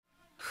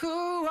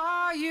Who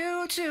are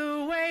you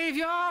to wave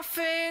your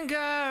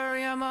finger?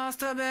 You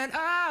must have been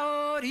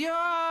out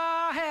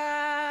your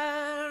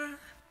head.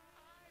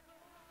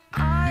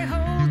 I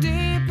hold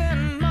deep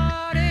in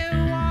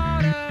muddy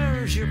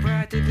waters. You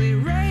practically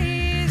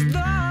raised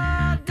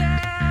the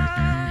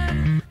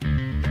dead.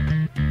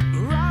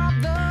 Rob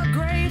the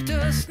grave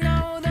to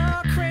snow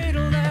the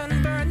cradle,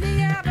 then burn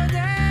the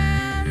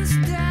evidence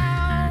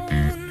down.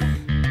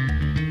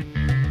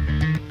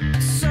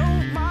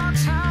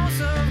 Soapbox house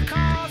of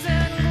cars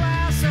and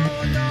glass, so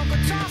don't go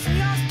tossing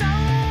your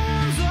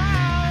stones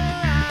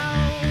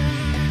around.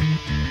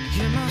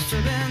 You must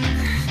have been.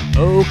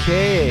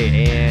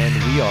 Okay, and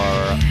we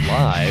are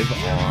live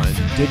on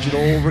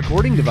digital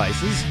recording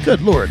devices.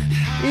 Good Lord.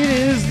 It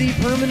is the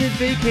Permanent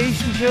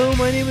Vacation Show.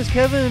 My name is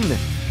Kevin.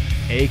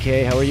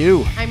 AK, how are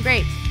you? I'm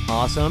great.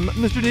 Awesome.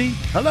 Mr. D?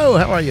 Hello,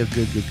 how are you?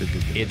 Good.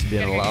 It's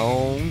been a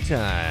long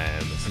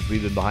time since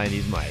we've been behind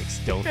these mics.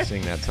 Don't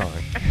sing that song.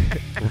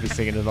 We'll be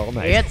singing it all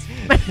night. It's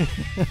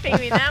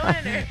maybe that one.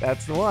 Or...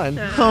 That's the one.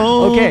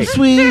 Home, Okay.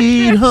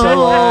 sweet home.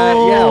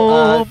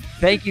 So,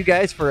 thank you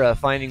guys for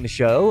finding the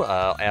show,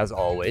 as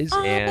always.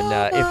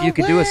 And if you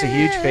could do us a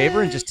huge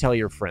favor and just tell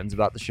your friends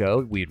about the show,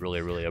 we'd really,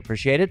 really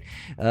appreciate it.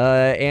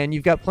 And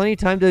you've got plenty of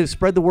time to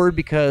spread the word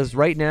because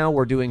right now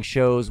we're doing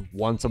shows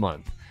once a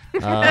month.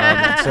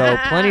 So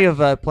plenty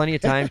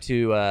of time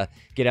to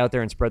get out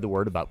there and spread the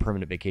word about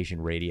Permanent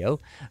Vacation Radio.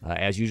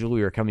 As usual,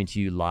 we are coming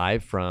to you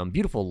live from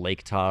beautiful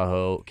Lake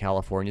Tahoe,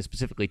 California,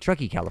 specifically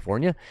Truckee,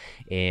 California,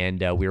 and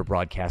we are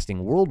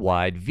broadcasting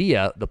worldwide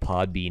via the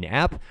Podbean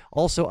app,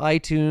 also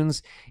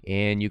iTunes,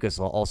 and you can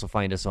also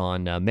find us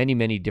on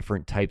many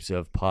different types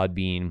of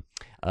Podbean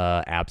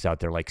apps out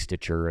there like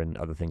Stitcher and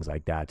other things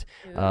like that.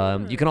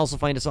 You can also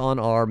find us on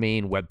our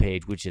main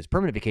webpage, which is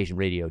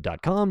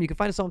permanentvacationradio.com. You can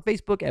find us on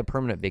Facebook at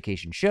Permanent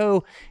Vacation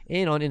Show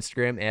and on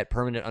Instagram at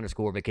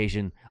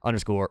permanent_vacation_radio.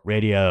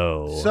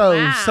 So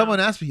Wow. someone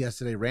asked me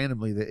yesterday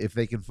randomly that if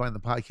they can find the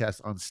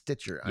podcast on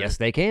Stitcher. Yes,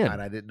 they can.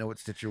 And I didn't know what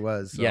Stitcher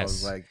was. So Yes. I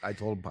was like, I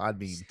told them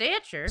Podbean.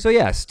 Stitcher. So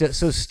yeah,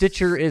 so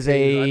Stitcher is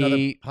Another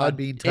a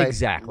Podbean type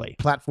exactly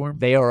platform.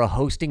 They are a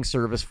hosting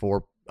service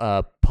for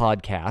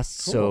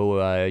podcasts. Cool.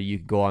 So you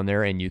can go on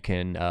there and you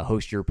can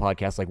host your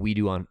podcast like we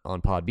do on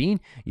Podbean.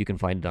 You can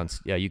find it on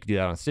you can do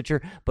that on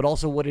Stitcher. But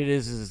also what it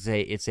is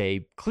it's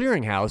a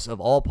clearinghouse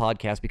of all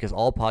podcasts because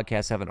all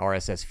podcasts have an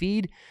RSS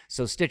feed.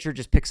 So Stitcher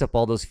just picks up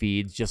all those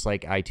feeds just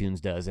like iTunes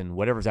does, and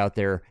whatever's out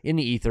there in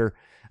the ether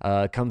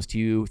comes to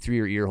you through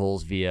your ear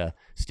holes via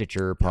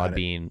Stitcher,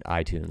 Podbean,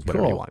 iTunes,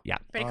 whatever you Cool. want. Yeah.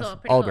 Pretty cool. Awesome.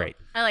 Pretty All cool. great.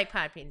 I like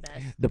Podbean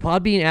best. The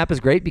Podbean app is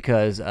great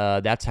because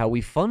that's how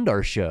we fund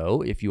our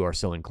show, if you are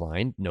so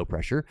inclined. No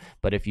pressure.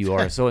 But if you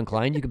are so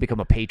inclined, you can become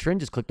a patron.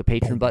 Just click the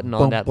patron button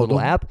on that little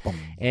app,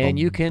 and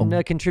you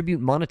can contribute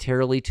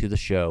monetarily to the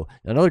show.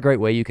 Another great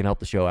way you can help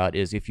the show out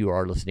is if you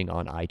are listening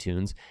on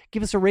iTunes,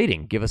 give us a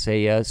rating. Give us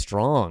a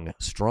strong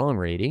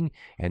rating,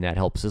 and that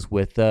helps us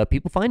with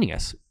people finding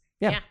us.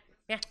 Yeah.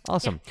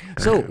 Awesome.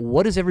 So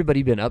what has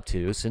everybody been up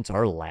to since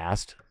our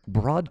last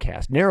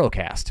broadcast,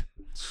 Narrowcast?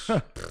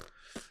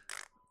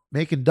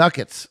 Making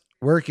ducats.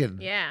 Working.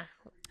 Yeah.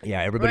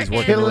 Yeah, everybody's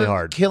Working. working really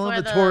hard. Killing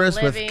For the the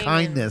tourists with living and-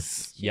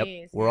 kindness. Yep,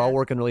 Jeez, we're all yeah.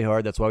 working really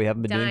hard. That's why we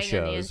haven't been Dying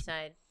doing on the shows.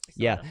 inside.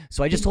 Yeah,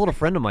 so I just told a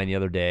friend of mine the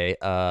other day,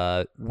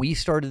 we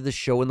started this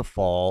show in the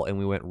fall, and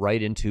we went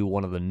right into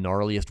one of the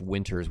gnarliest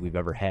winters we've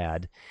ever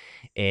had.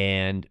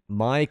 And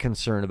my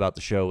concern about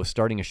the show was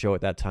starting a show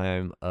at that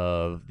time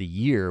of the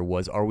year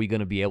was, are we going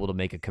to be able to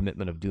make a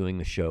commitment of doing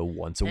the show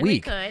once a And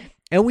week? we could.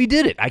 And we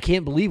did it. I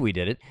can't believe we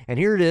did it. And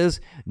here it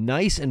is,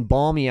 nice and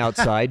balmy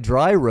outside,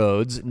 dry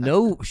roads,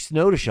 no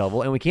snow to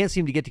shovel, and we can't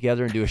seem to get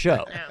together and do a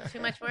show. No,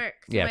 too much work.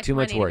 Too much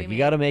money to work. be You made.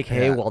 got to make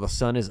hay Yeah. while the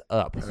sun is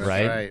up, That's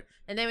right?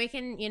 And then we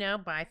can,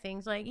 buy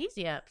things like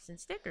Easy Ups and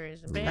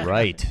stickers and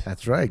Right.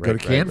 That's right. Go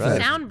to Right, CanFest.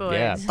 soundboards.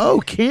 Yeah.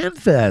 Oh,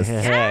 CanFest.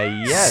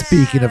 Yes.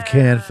 Speaking of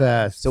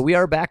CanFest. So we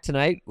are back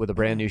tonight with a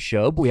brand new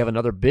show, but we have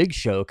another big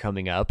show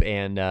coming up.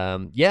 And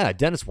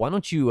Dennis, why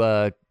don't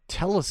you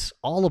tell us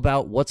all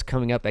about what's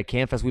coming up at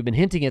CanFest? We've been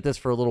hinting at this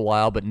for a little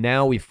while, but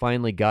now we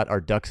finally got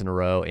our ducks in a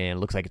row, and it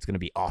looks like it's going to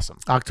be awesome.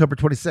 October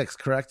 26th,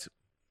 correct?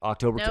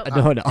 October,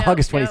 Nope.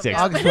 August Nope, 26th.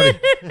 August 20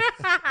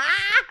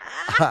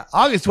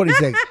 August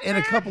 26th, in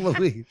a couple of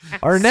weeks.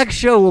 Our next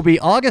show will be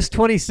August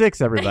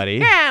 26th, everybody.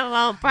 Yeah,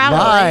 well,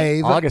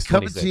 probably. Live, August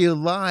coming 26th. to you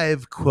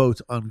live,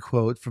 quote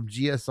unquote, from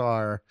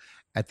GSR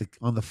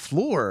on the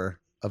floor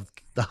of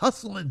the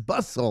hustle and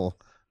bustle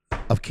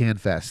of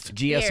CanFest.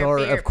 GSR,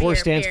 Beer, of course,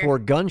 beer, stands beer. for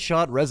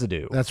Gunshot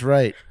Residue. That's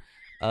right.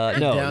 No, it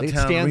downtown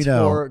stands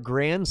Reno. for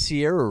Grand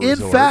Sierra In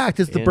Resort. fact,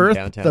 it's the in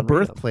downtown Reno.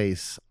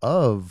 birthplace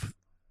of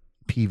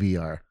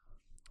PVR.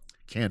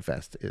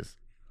 CanFest is.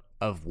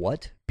 Of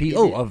what?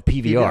 Of PVR,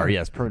 PVR.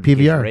 yes. Permanent PVR.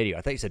 Vacation Radio.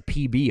 I thought you said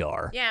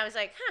PBR. Yeah, I was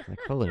like, huh. Like,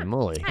 holy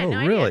moly. I had no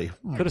idea. Really?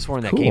 Could have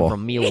sworn that Cool. came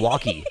from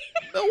Milwaukee.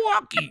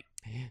 Milwaukee.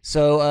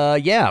 So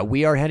yeah,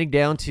 we are heading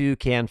down to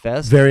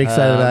CanFest. Very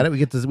excited about it.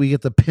 We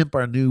get to pimp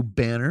our new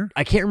banner.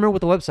 I can't remember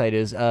what the website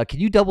is. Can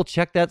you double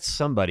check that?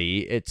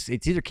 Somebody, it's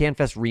either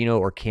CanFest Reno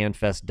or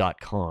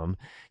CanFest.com.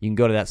 You can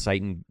go to that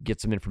site and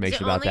get some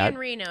information about that. Is it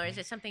only in Reno, or is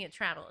it something that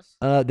travels?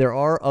 There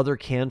are other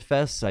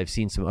CanFests. I've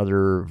seen some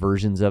other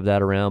versions of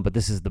that around, but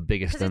this is the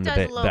biggest Because and it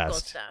the does local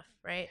best. stuff,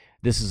 right?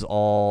 This is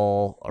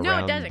all around No,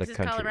 it doesn't, the because it's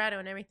country. Colorado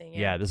and everything.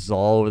 Yeah, this is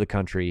all over the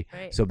country.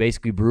 Right. So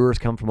basically, brewers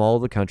come from all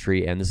over the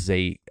country, and this is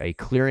a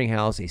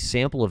clearinghouse, a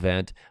sample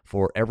event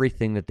for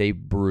everything that they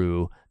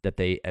brew that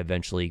they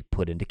eventually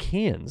put into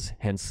cans.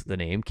 Hence the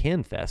name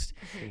CanFest.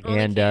 Only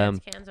And cans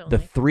the only.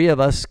 three of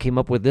us came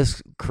up with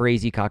this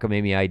crazy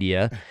cockamamie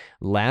idea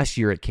last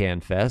year at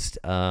CanFest,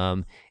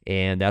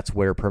 and that's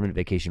where Permanent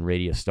Vacation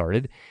Radio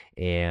started.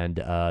 And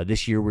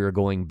this year we are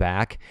going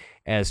back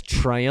as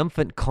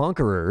triumphant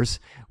conquerors.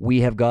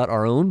 We have got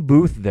our own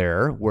booth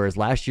there, whereas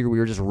last year we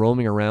were just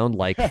roaming around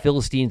like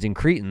Philistines and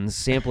Cretans,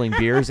 sampling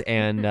beers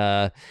and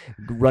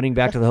running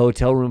back to the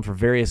hotel room for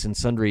various and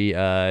sundry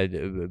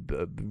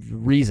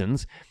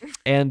reasons.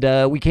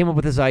 And we came up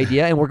with this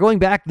idea, and we're going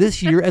back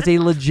this year as a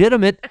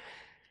legitimate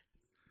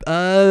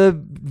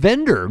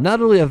vendor.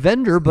 Not only a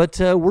vendor, but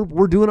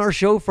we're doing our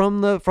show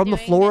from the Doing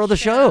floor the of the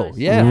show. shows.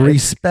 Yeah,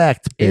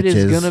 Respect, bitches. it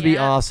is gonna be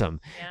Yeah. awesome.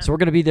 Yeah. So we're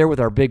gonna be there with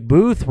our big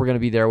booth. We're gonna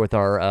be there with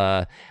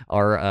our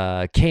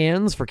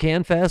cans for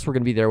CanFest. We're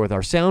gonna be there with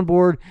our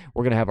soundboard.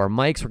 We're gonna have our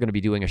mics. We're gonna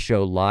be doing a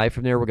show live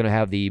from there. We're gonna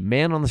have the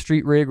man on the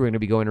street rig. We're gonna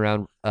be going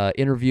around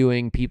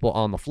interviewing people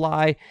on the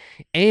fly,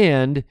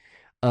 and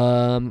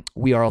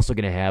we are also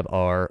going to have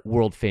our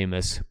world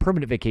famous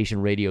Permanent Vacation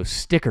Radio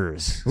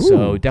stickers.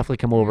 So definitely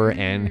come over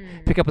and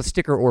pick up a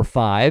sticker or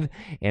 5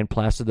 and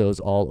plaster those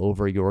all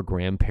over your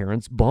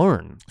grandparents'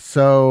 barn.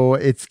 So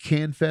it's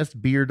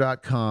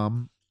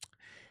canfestbeer.com.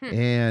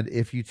 And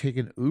if you take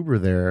an Uber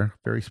there,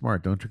 very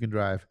smart, don't drink and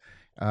drive.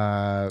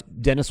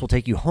 Dennis will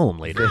take you home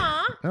later.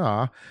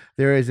 Aw.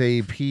 There is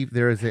a on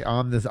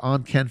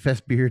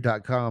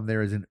canfestbeer.com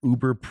there is an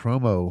Uber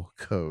promo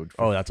code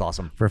Oh, that's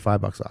awesome. for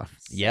 $5 off.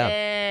 Yeah.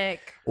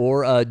 Sick.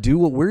 Or do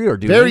what we are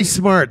doing. Very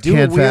smart, Do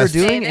what we are CanFest.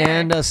 doing Stay there.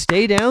 and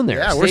stay down there.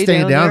 Yeah, we're Stay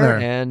staying down there.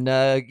 and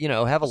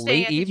have a Staying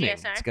late at the evening.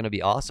 GSR? It's going to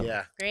be awesome.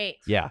 Yeah. Great.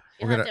 Yeah.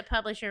 You'll We're have gonna- to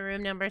publish your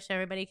room number so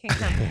everybody can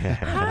come.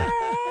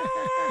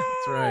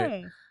 That's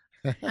right.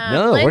 No,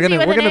 we're Lindsay gonna-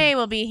 with we're an gonna- A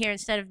will be here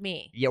instead of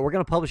me. Yeah, we're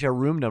going to publish our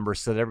room number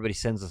so that everybody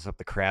sends us up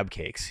the crab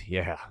cakes.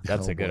 Yeah,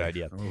 that's Oh, a good boy.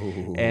 idea.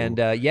 Oh. And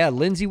yeah,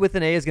 Lindsay with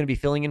an A is going to be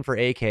filling in for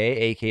AK.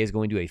 AK is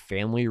going to a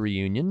family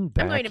reunion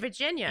back I'm going to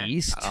Virginia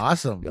east.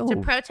 Awesome. Oh, to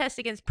protest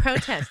against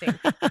protesting.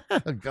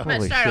 I'm going to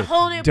Holy start a shit.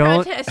 whole new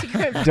Don't- protest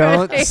group.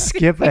 don't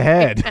skip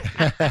ahead.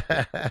 Save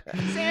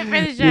it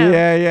for the show.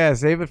 Yeah,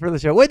 save it for the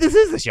show. Wait, this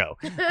is the show.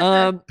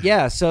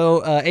 Yeah,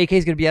 so AK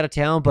is going to be out of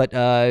town, but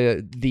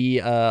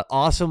the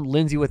awesome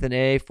Lindsay with an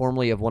A,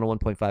 formerly of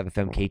 101.5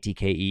 FM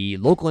KTKE,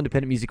 local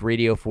independent music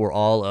radio for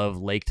all of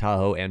Lake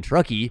Tahoe and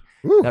Truckee.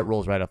 Woo. That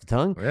rolls right off the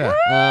tongue.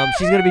 Yeah.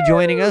 She's going to be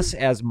joining us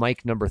as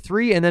mic number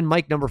 3, and then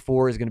mic number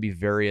 4 is going to be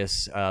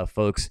various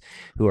folks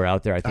who are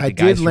out there. I think the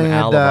guys from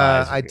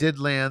Alibis. I did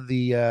land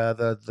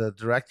the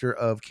director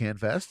of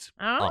CanFest.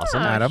 Oh,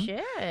 Awesome. Adam.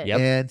 Shit. Yep.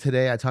 And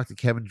today I talked to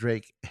Kevin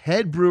Drake,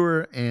 head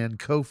brewer and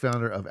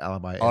co-founder of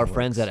Alibi. Our Ale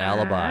friends Works. at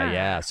Alibi, Ah.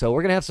 yeah. So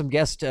we're going to have some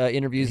guest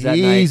interviews that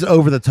night. He's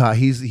over the top.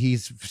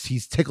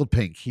 He's tickled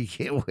pink. He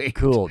can't wait.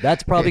 Cool.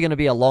 That's probably going to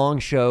be a long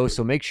show,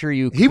 so make sure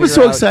you He was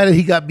clear so out- excited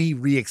he got me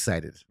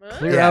re-excited.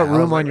 Clear Yeah, out I was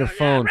room like, on your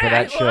phone for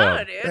that show. Whoa,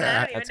 dude.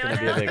 Yeah, I don't that's even know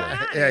gonna be a what big the one. hell's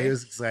going on Yeah, he here.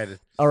 was excited.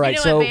 All right, You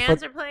know so what for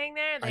bands are playing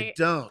there? I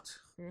don't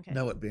Okay.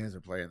 know what bands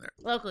are playing there.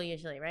 Local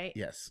usually, right?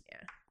 Yes.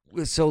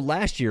 so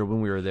last year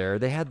when we were there,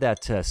 they had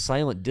that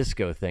silent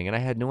disco thing, and I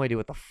had no idea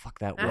what the fuck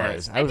that Uh-huh.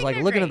 was. I I was think like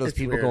they're looking at great. those It's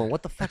people weird. going,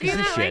 "What the fuck Do is you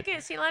this not shit?" like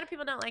it? See, a lot of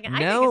people don't like it. I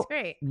Now- think it's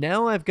great.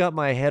 Now I've got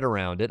my head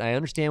around it. I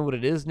understand what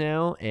it is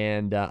now,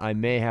 and I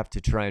may have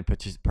to try and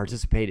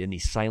participate in the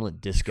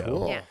silent disco.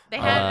 Cool. Yeah, they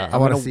have. I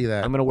wanna gonna- see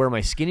that. I'm going to wear my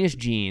skinniest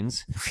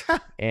jeans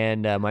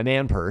and my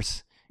man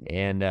purse,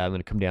 and I'm going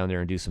to come down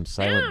there and do some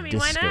silent I mean,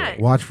 why disco. not?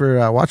 Watch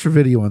for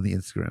video on the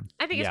Instagram.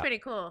 I think it's Yeah. pretty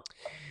cool.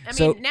 I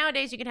So- mean,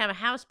 nowadays you could have a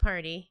house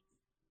party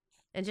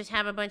and just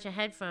have a bunch of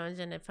headphones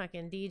and a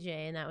fucking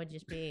DJ, and that would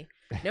just be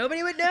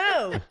nobody would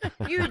know.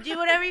 You would do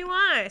whatever you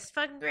want. It's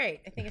fucking great.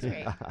 I think it's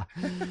great.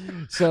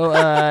 So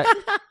Ah,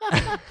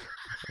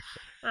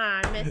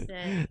 I missed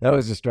it. that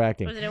was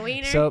distracting. Was it a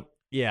wiener? So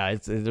yeah,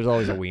 there's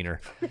always a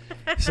wiener.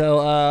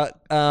 So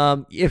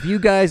if you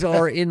guys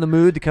are in the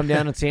mood to come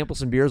down and sample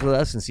some beers with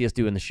us and see us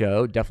doing the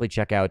show, definitely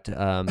check out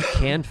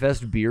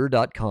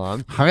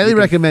canfestbeer.com. Highly you can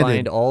recommended.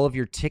 Find all of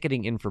your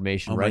ticketing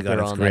information Oh right my god,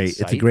 there it's on great. that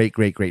site. It's a great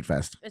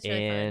fest. It's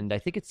really fun. And I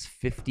think it's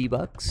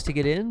 $50 to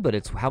get in, but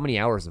it's how many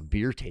hours of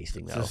beer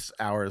tasting though? Just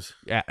hours.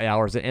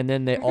 Hours, and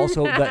then they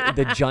also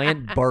the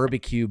giant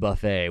barbecue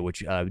buffet,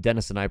 which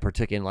Dennis and I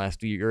partook in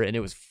last year, and it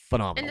was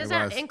phenomenal. And does It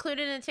that was. include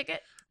in a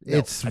ticket? No,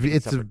 It's I think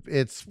it's separate.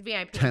 it's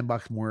VIP.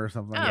 $10 more or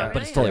something like Oh, that.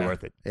 But it's really? totally Yeah.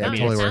 worth it. Yeah, I mean,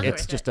 totally it's, worth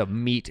it's it. just a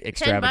meat $10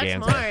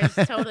 extravaganza. more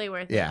is totally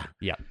worth it. Yeah.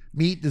 Yeah.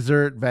 Meat,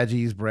 dessert,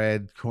 veggies,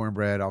 bread,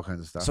 cornbread, all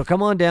kinds of stuff. So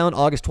come on down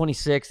August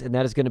 26th, and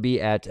that is going to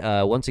be at,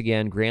 once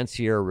again, Grand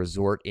Sierra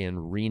Resort in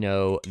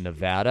Reno,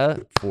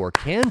 Nevada for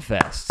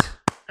CanFest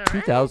All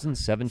right.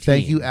 2017.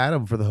 Thank you,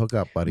 Adam, for the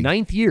hookup, buddy.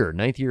 Ninth year of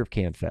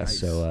CanFest. Nice.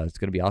 So it's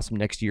going to be awesome.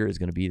 Next year is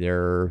going to be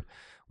their,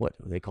 what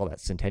do they call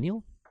that,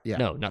 Centennial? Yeah.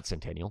 No, not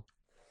Centennial.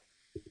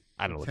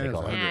 I don't know what they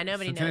call it. Yeah,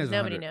 nobody knows. Centennial's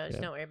Nobody 100. knows.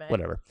 Yeah. Don't worry about it.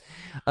 Whatever.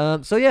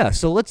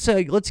 So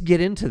let's get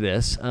into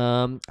this.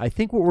 I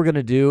think what we're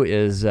gonna do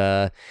is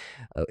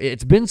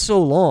it's been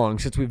so long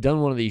since we've done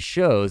one of these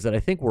shows that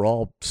I think we're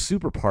all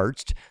super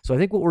parched. So I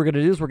think what we're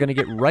gonna do is we're gonna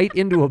get right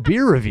into a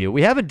beer review.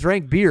 We haven't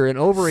drank beer in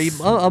over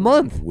a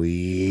month.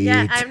 Sweet.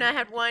 Yeah, I've not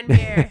had one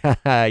beer.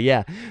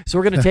 Yeah. So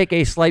we're gonna take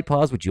a slight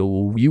pause, which you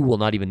will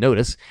not even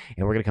notice,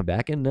 and we're gonna come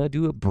back and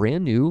do a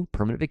brand new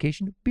permanent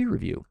vacation beer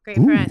review. Great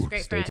for us. Ooh, Great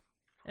for stay us.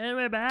 And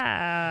we're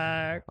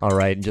back. All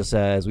right, and just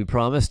as we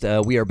promised,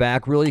 we are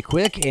back really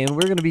quick, and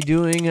we're going to be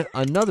doing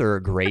another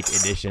great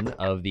edition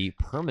of the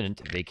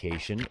Permanent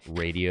Vacation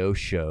Radio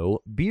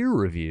Show Beer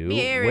Review.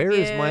 Beer Where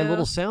is my review.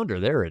 little sounder?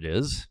 There it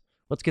is.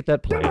 Let's get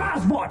that playing.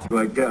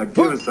 Like, give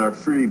us our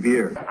free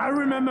beer. I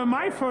remember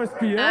my first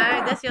beer.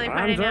 That's the only part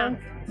I I'm know. drunk.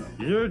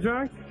 You're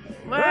drunk.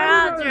 We're all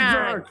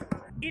Everyone's drunk.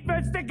 It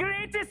was the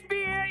greatest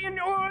beer in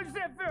all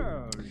the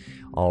world.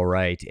 All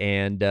right,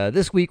 and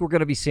this week we're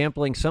going to be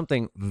sampling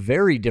something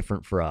very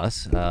different for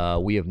us.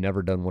 We have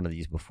never done one of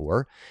these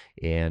before,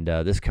 and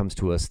this comes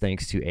to us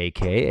thanks to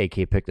AK.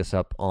 AK picked this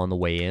up on the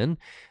way in.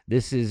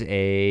 This is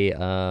a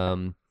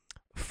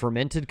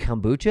fermented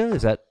kombucha.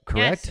 Is that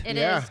correct? Yes, it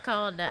is Yeah.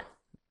 called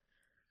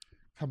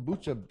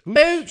Kombucha.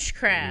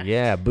 Boochcraft.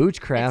 Yeah,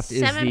 Boochcraft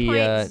It's is the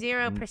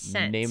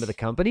 7.0%. name of the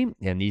company,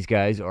 and these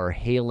guys are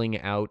hailing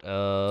out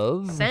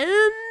of San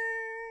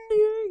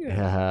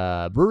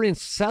Diego. brewery in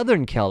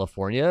Southern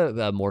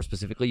California. More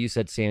specifically, you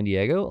said San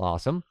Diego.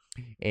 Awesome.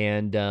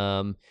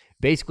 And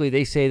basically,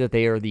 they say that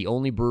they are the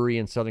only brewery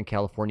in Southern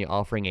California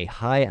offering a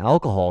high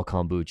alcohol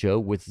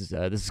kombucha. With this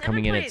is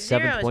coming in at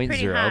 7.0. Is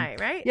pretty high,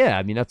 right? Yeah,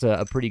 I mean that's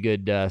a pretty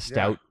good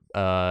stout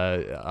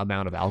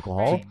amount of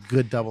alcohol.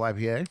 Good double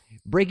IPA.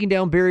 Breaking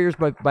down barriers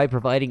by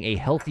providing a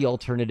healthy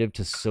alternative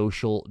to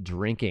social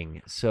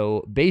drinking.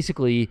 So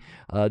basically,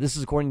 this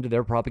is according to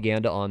their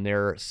propaganda on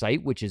their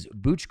site, which is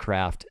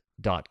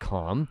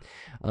boochcraft.com.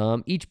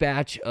 Each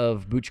batch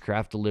of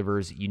Boochcraft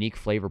delivers unique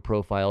flavor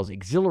profiles,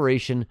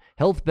 exhilaration,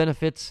 health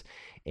benefits,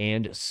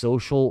 and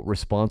social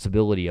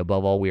responsibility.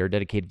 Above all, we are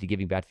dedicated to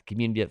giving back to the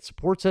community that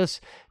supports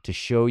us. To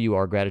show you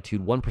our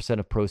gratitude, 1%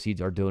 of proceeds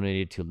are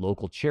donated to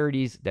local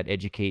charities that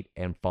educate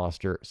and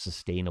foster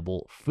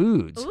sustainable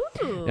foods.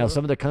 Ooh. Now,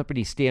 some of the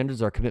company's standards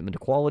are commitment to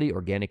quality,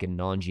 organic and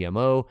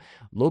non-GMO,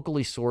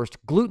 locally sourced,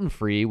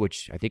 gluten-free,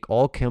 which I think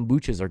all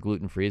kombuchas are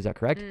gluten-free. Is that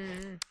correct?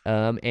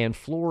 And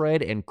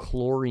fluoride and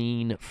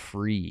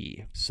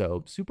chlorine-free.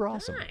 So super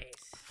awesome. Nice.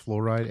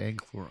 Fluoride and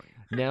chlorine.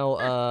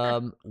 Now,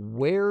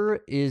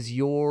 where is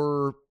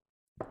your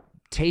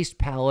taste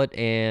palette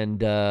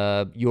and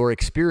your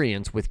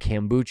experience with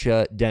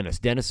kombucha, Dennis?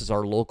 Dennis is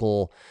our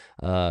local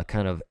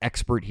kind of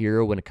expert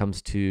here when it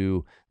comes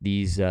to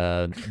these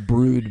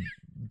brewed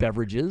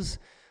beverages.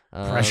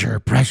 Pressure.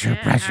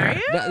 Are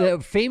you?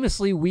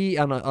 Famously, we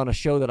on a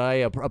show that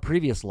a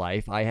previous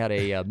life, I had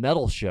a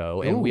metal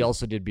show, and we Ooh.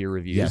 also did beer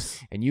reviews.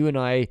 Yes. And you and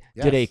I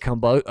did a Yes.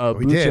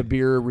 kombucha did.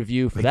 beer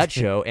review for that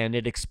show, and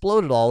it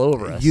exploded all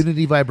over us.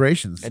 Unity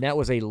vibrations. And that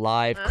was a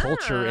live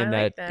culture I in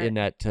like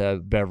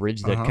that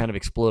beverage that Uh-huh. kind of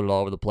exploded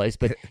all over the place.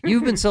 But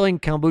you've been selling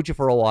kombucha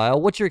for a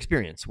while. What's your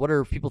experience? What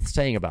are people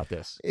saying about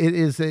this?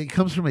 It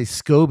comes from a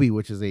SCOBY,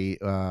 which is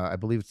I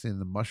believe it's in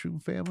the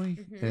mushroom family.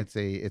 Mhm. And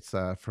it's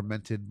a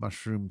fermented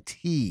mushroom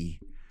tea.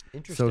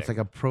 Interesting. So it's like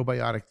a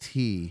probiotic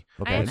tea.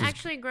 Okay. I've Which is-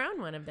 actually grown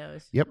one of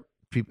those. Yep.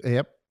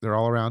 Yep. They're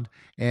all around.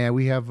 And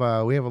we have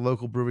a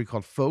local brewery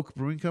called Folk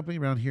Brewing Company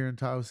around here in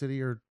Tahoe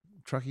City or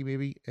Truckee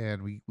maybe.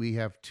 And we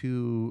have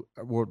two,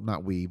 well,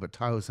 not we, but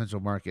Tahoe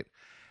Central Market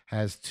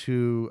has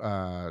two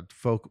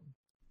Folk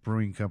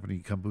Brewing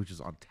Company kombuchas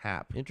on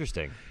tap.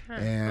 Interesting. Huh,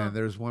 And cool.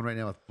 there's one right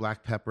now with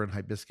black pepper and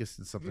hibiscus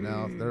and something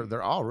else.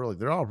 They're all really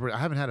I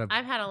haven't had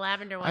I've had a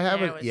lavender one. I there.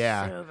 haven't- It was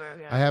yeah. super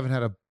good. I haven't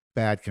had a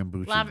bad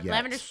kombucha yet.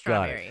 Lavender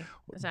strawberry.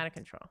 It's out of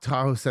control.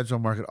 Tahoe Central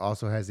Market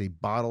also has a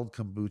bottled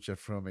kombucha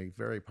from a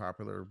very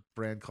popular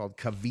brand called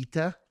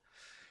Kavita,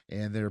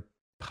 and their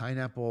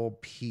pineapple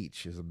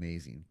peach is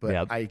amazing. But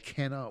Yep. I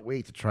cannot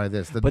wait to try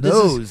this. The But this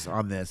is- nose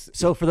on this.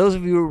 So for those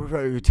of you who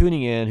are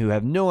tuning in who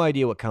have no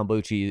idea what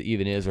kombucha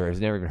even is or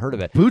has never even heard of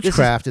it,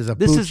 Boochcraft is a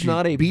this is Boochie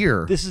not a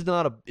beer. This is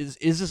not a is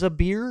this a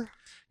beer?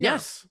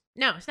 Yes.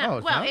 No, it's not. Oh,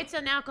 it's well, not? it's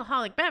an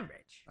alcoholic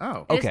beverage.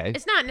 Oh. It's- Okay.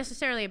 It's not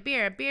necessarily a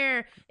beer. A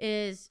beer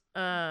is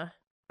a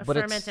But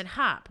it's- fermented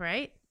hop,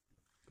 right?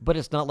 But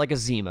it's not like a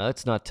Zima.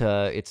 It's not.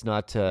 No, it's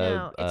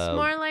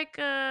more like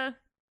a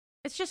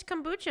It's just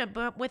kombucha,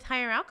 but with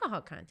higher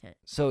alcohol content.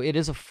 So it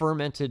is a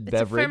fermented It's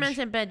beverage. a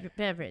fermented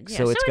beverage. Yeah.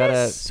 So it's got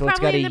it's got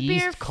probably a in the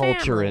beer yeast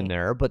culture in family.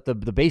 there, but the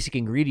basic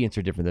ingredients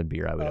are different than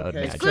beer. I would Okay.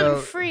 imagine. It's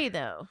gluten free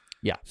though.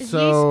 Yeah. Is yeast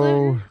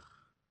So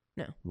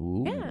gluten?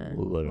 Ooh, Yeah. I don't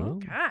Oh know.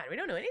 God, we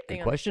don't know anything. Good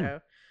on question. the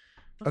show.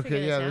 We'll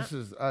okay, yeah, this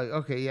this is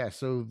okay, yeah.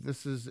 So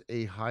this is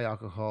a high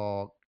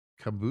alcohol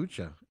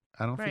kombucha.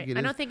 I don't right. think it is.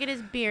 I don't think it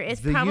is beer.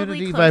 It's the probably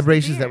Unity close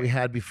Vibrations to that beer. we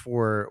had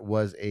before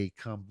was a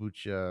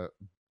kombucha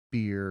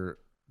beer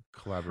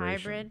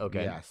collaboration. Hybrid?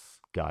 Okay. Yes.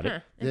 Got it. Huh,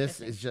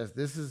 This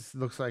interesting. is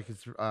looks like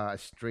it's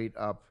straight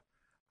up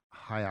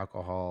high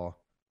alcohol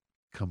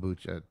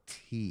kombucha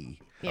tea,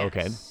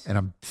 Okay. Yes. and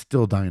I'm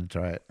still dying to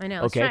try it. I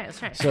know. Let's Okay. try it. Let's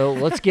try it. So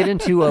let's get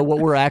into what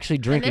we're actually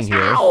And drinking this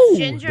here. has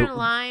ginger, The-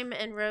 lime,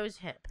 and rose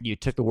hip. You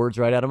took the words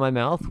right out of my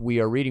mouth. We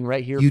are reading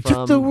right here You from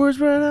took the words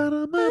right out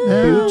of my mouth.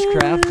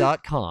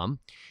 boobscraft.com.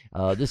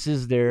 This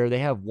is they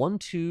have 1,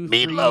 2,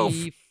 3,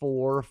 Meatloaf.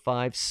 4,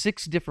 5,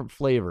 6 different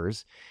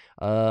flavors.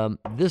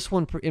 This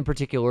one in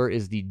particular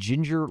is the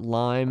ginger,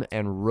 lime,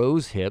 and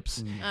rose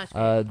hips. Oh, it's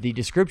great. The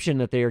description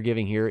that they are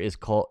giving here is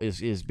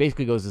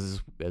basically goes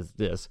as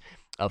this: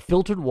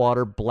 filtered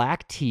water,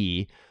 black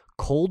tea,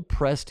 cold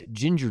pressed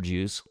ginger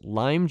juice,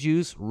 lime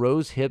juice,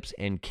 rose hips,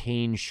 and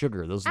cane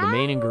sugar. Those are the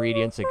main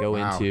ingredients that go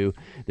Wow. into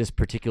this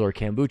particular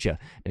kombucha.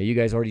 Now, you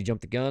guys already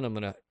jumped the gun. I'm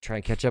gonna try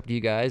and catch up to you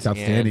guys. It's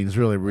outstanding. and It's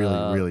really, really,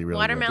 really, really good. Get a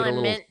Watermelon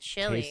little mint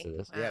chili. taste of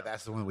this. Yeah,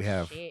 that's the one we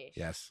have. Sheesh.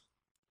 Yes.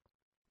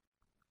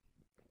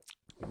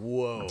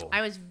 Whoa.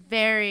 I was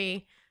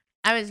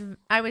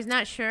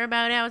not sure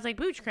about it. I was like,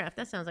 Boochcraft.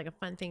 That sounds like a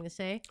fun thing to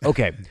say.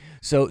 Okay,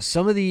 so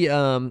some of the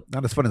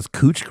Not as fun as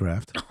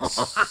Coochcraft.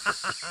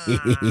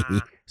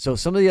 So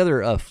some of the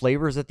other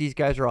flavors that these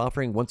guys are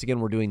offering, once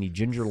again, we're doing the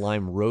ginger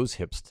lime rose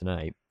hips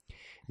tonight.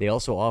 They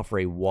also offer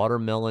a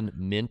watermelon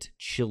mint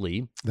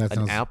chili, That an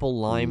sounds apple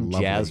lime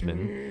lovely.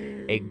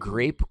 jasmine, a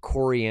grape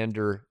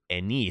coriander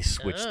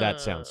anise, which that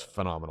sounds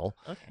phenomenal,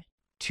 Okay.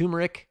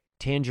 turmeric,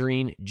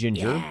 tangerine,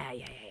 ginger,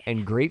 Yeah.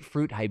 and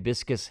grapefruit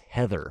hibiscus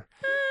heather.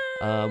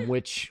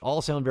 Which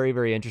all sound very,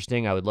 very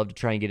interesting. I would love to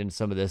try and get into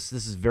some of this.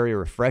 This is very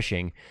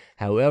refreshing.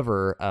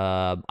 However,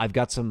 I've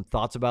got some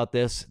thoughts about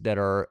this that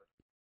are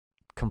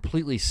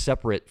completely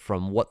separate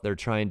from what they're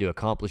trying to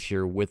accomplish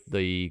here with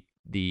the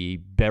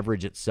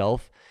beverage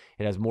itself.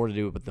 It has more to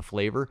do with the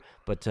flavor,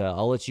 but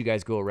I'll let you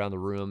guys go around the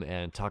room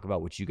and talk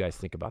about what you guys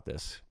think about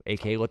this.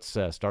 AK, let's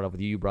start off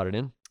with you. You brought it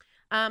in.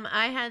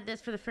 I had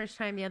this for the first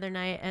time the other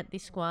night at the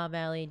Squaw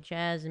Valley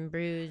Jazz and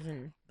Brews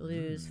and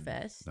Blues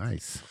Fest.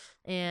 Nice.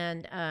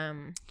 And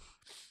I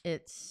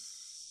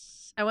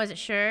wasn't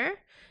sure,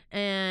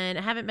 and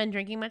I haven't been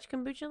drinking much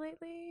kombucha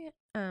lately.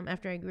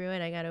 After I grew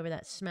it, I got over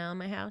that smell in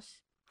my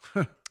house,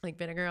 like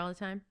vinegar all the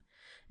time,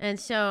 and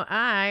so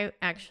I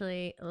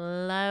actually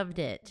loved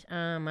it.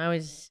 I'm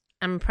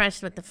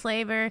impressed with the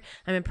flavor.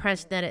 I'm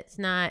impressed that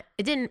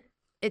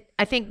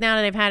I think now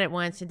that I've had it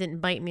once, it didn't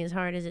bite me as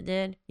hard as it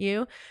did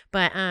you.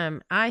 But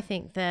I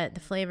think that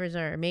the flavors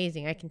are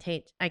amazing. I can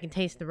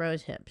taste the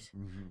rose hips,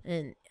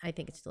 and I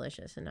think it's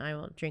delicious. And I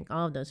will drink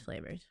all of those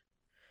flavors.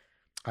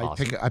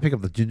 Awesome. I pick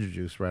up the ginger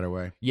juice right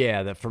away.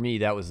 Yeah, for me,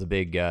 that was the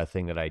big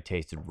thing that I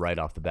tasted right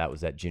off the bat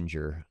was that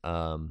ginger.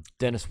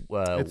 Dennis, It's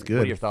what are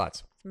good. your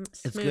thoughts?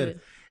 It's good.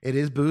 It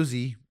is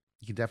boozy.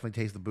 You can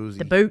definitely taste the boozy.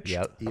 The booch.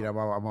 Yep. You know,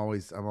 I'm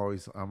always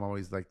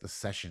like the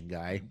session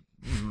guy.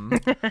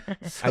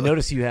 I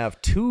notice you have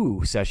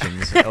 2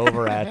 sessions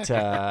over at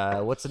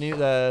what's the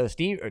new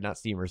steam or not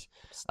steamers,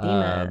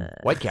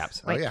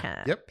 Whitecaps. Oh yeah.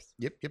 Whitecaps.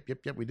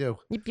 Yep. We do.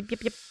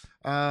 Yep.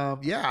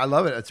 Yeah, I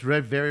love it. It's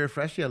very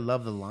refreshing. I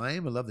love the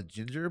lime. I love the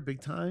ginger,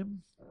 big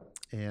time,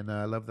 and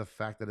I love the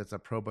fact that it's a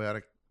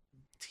probiotic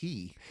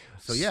tea.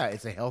 So yeah,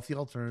 it's a healthy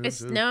alternative. It's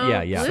to no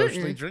Yeah, yeah.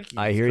 socially gluten. drinking.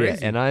 I It's hear you,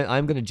 crazy. and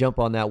I'm going to jump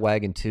on that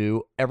wagon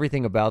too.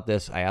 Everything about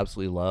this, I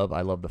absolutely love.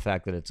 I love the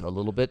fact that it's a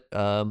little bit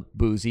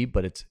boozy,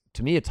 but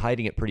to me, it's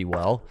hiding it pretty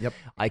well. Yep.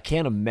 I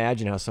can't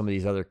imagine how some of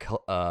these other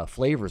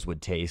flavors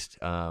would taste.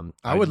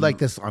 I would like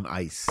this on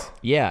ice.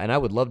 Yeah, and I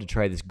would love to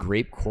try this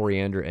grape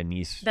coriander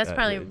anise. That's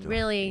probably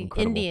really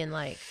incredible.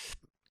 Indian-like.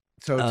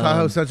 So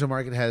Tahoe Central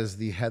Market has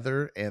the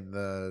heather and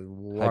the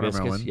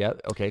Hibiscus. watermelon. Yeah.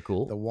 Okay.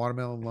 Cool. The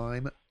watermelon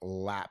lime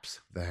laps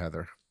the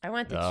heather. I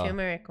want the Oh.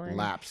 turmeric one.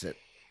 Laps it.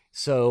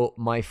 So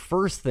my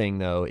first thing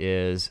though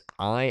is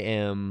I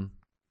am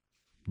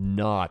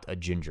not a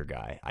ginger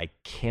guy. I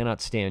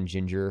cannot stand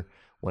ginger.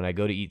 When I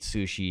go to eat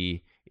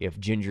sushi, if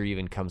ginger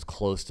even comes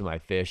close to my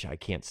fish, I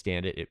can't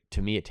stand it.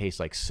 To me, it tastes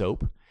like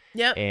soap,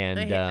 Yep. and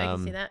I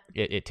can see that.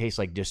 it tastes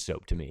like dish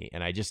soap to me,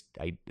 and I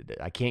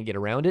can't get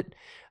around it.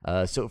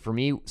 So for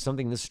me,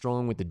 something this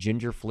strong with the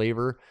ginger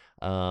flavor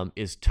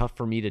is tough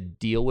for me to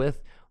deal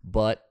with,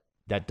 but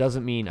that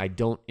doesn't mean I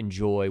don't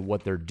enjoy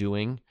what they're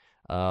doing,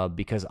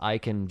 because I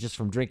can, just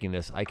from drinking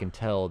this, I can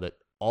tell that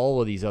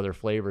all of these other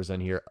flavors in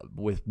here,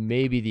 with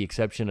maybe the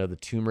exception of the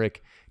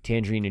turmeric,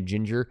 tangerine, and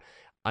ginger,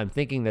 I'm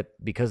thinking that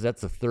because that's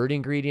the third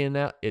ingredient in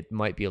that, it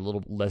might be a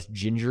little less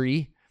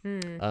gingery.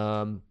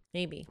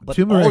 maybe. But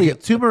all the-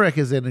 turmeric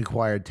is an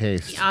acquired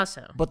taste.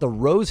 Also, but the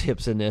rose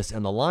hips in this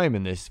and the lime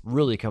in this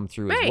really come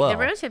through right, as well. the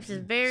rose hips is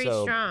very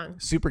So, strong.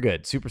 Super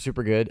good.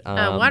 Super good.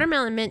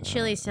 Watermelon mint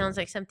chili sounds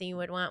like something you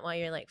would want while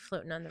you're like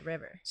floating on the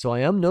river. So I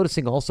am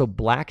noticing also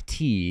black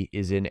tea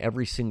is in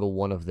every single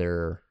one of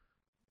their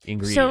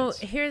ingredients.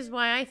 So here's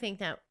why I think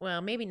that.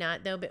 Well, maybe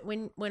not though. But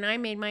when I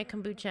made my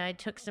kombucha, I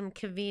took some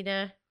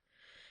Kavita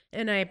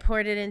and I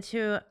poured it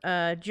into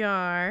a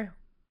jar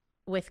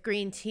with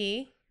green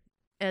tea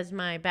as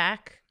my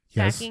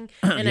backing,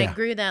 and I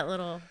grew that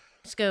little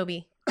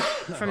SCOBY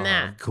from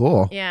that.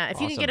 Cool. Yeah, if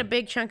you can get a Awesome.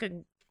 big chunk of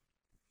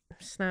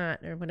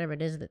snot or whatever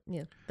it is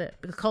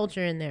that the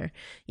culture in there,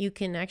 you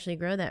can actually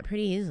grow that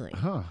pretty easily.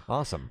 Huh.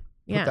 Awesome.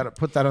 Yeah.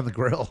 Put that on the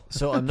grill.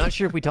 So I'm not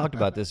sure if we talked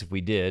about this. If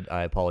we did,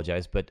 I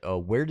apologize. But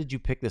where did you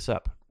pick this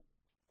up?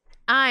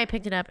 I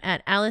picked it up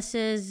at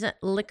Alice's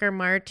Liquor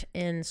Mart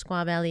in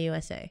Squaw Valley,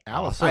 USA.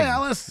 Alice. Awesome. Hi,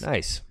 Alice.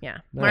 Nice. Yeah,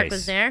 Mark Nice.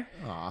 was there.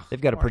 Aw,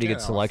 They've got a pretty Mark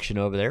good and Alice. selection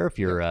over there. If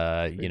you're,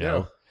 They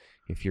do.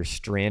 if you're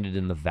stranded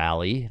in the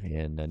valley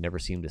and never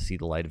seem to see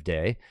the light of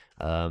day,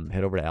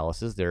 head over to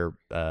Alice's. Their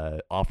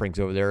offerings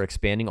over there are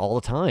expanding all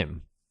the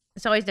time.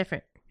 It's always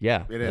different.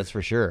 Yeah, It that's is.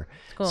 for sure.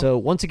 Cool. So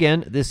once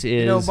again, this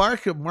is You know,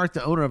 Mark,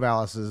 the owner of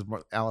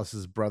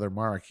Alice's brother,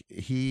 Mark.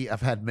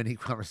 I've had many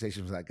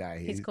conversations with that guy.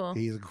 He's cool.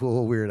 He's a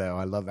cool weirdo.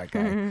 I love that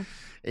guy.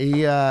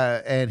 He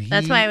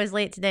That's why I was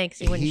late today because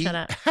he wouldn't shut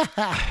up.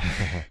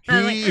 I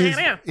was like, he is-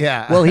 "I know."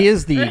 yeah. well, he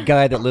is the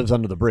guy that lives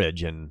under the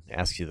bridge and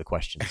asks you the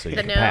question, so you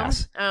The can gnome.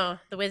 pass. Oh,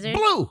 the wizard.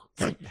 Blue.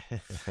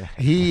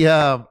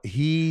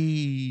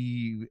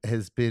 He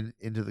has been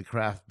into the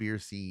craft beer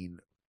scene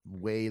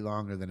way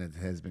longer than it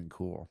has been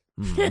cool.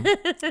 Mhm.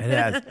 It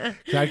has.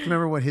 So I can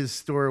remember when his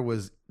store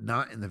was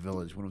not in the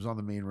village, when it was on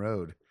the main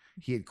road.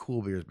 He had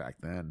cool beers back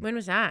then. When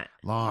was that?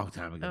 Long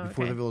time ago, Oh,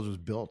 before the okay. village was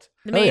built.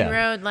 The Oh, main yeah.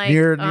 road, like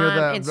near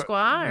the in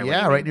Squaw? Or what do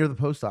yeah, you right mean? near the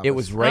post office. It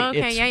was right. Oh,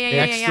 okay, it's, yeah.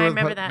 Next I door to the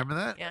remember po- that. Remember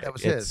that? Yeah. That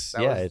was It's his.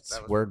 That yeah, was, it's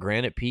that was- where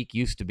Granite Peak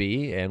used to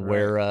be and Right.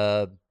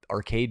 where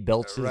Arcade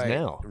Belts right, is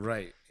now.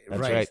 Right. That's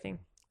right. right. Interesting.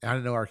 I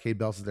didn't know Arcade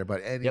Bells was there,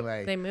 but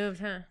anyway, They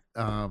moved,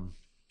 huh?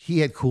 he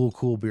had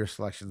cool beer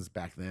selections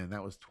back then.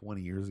 That was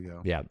 20 years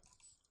ago. Yeah.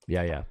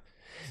 Yeah.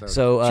 So,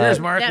 So, cheers,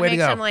 Mark. That Way to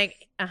makes go. him like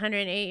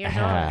 108 years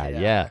Ah, old.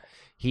 yeah.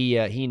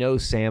 He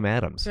knows Sam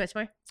Adams. You want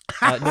some more?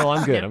 No,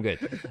 I'm good. I'm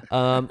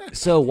good.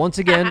 So once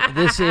again,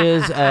 this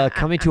is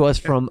coming to us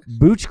from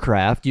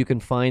Boochcraft. You can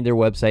find their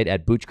website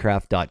at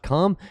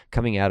boochcraft.com,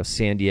 coming out of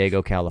San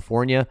Diego,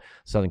 California,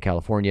 Southern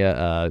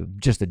California.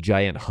 Just a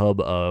giant hub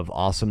of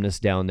awesomeness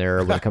down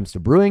there when it comes to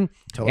brewing.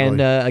 Totally.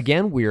 And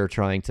again, we are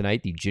trying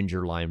tonight the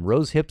Ginger Lime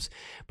Rose Hips,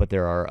 but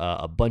there are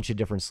a bunch of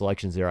different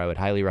selections there. I would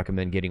highly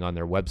recommend getting on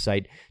their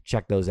website.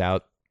 Check those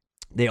out.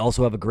 They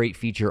also have a great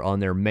feature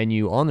on their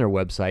menu on their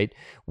website,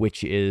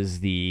 which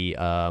is the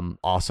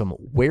awesome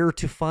where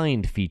to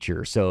find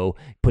feature. So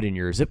put in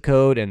your zip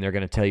code, and they're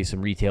going to tell you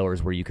some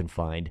retailers where you can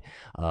find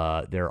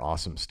their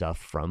awesome stuff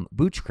from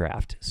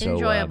Boochcraft. So,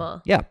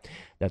 Enjoyable. Yeah,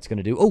 that's going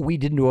to do. Oh, we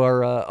didn't do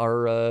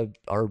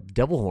our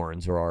devil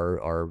horns or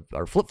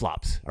our flip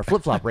flops, our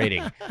flip flop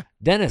rating.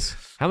 Dennis,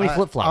 how many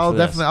flip flops? I'll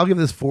definitely. I'll give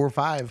this 4 or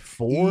 5.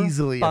 Four,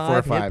 Easily a 4 or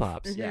five 5.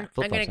 hip-hops. Yeah.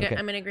 Flip I'm gonna flops, okay.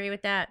 I'm gonna agree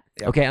with that.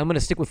 Yep. Okay, I'm going to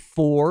stick with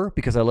 4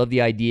 because I love the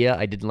idea.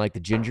 I didn't like the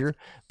ginger,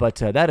 but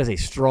that is a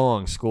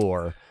strong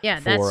score. Yeah,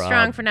 that's for,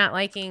 strong for not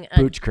liking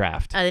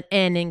Boochcraft.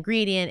 an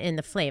ingredient in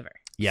the flavor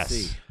Yes.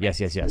 See. Yes.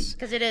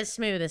 because it is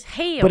smooth as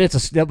hail. But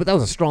but that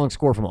was a strong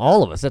score from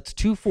all of us. That's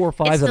 2 4 5s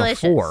it's and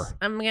delicious. a 4.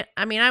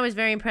 I was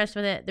very impressed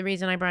with it. The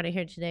reason I brought it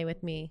here today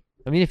with me.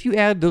 I mean, if you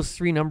add those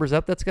 3 numbers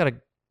up, it's got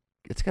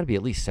to be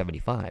at least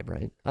 75,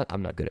 right?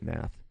 I'm not good at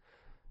math.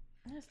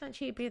 That's not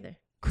cheap either.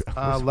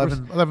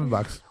 11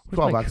 bucks.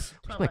 12 bucks.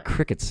 Where's my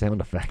cricket sound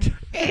effect?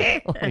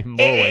 Holy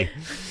moly.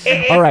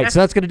 All right,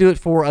 so that's going to do it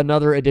for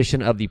another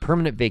edition of the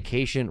Permanent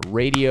Vacation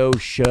Radio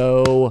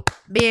Show.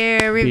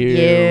 Beer review.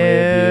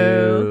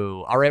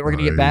 Review. All right, we're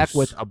going to get back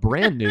with a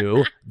brand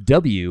new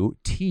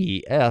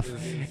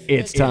WTF.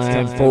 It's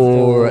time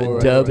for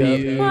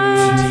WTF.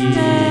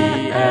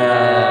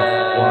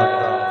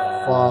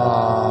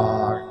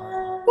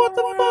 What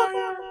the fuck?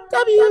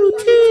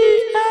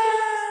 WTF.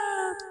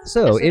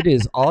 So it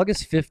is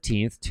August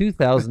 15th,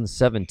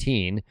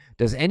 2017.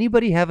 Does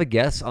anybody have a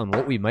guess on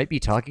what we might be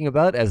talking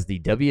about as the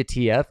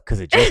WTF? Because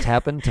it just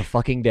happened to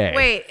fucking day.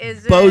 Wait,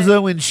 is it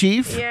Bozo in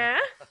Chief? Yeah.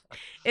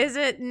 Is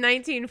it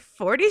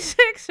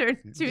 1946 or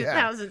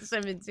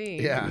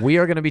 2017? Yeah. We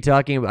are going to be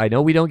talking. I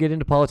know we don't get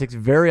into politics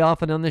very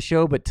often on this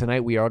show, but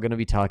tonight we are going to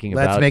be talking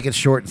Let's about. make it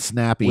short and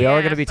snappy. We are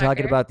Yeah, going to be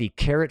talking fucker. about the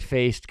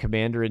carrot-faced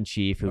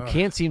commander-in-chief who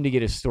can't seem to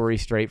get his story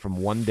straight from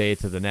one day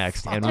to the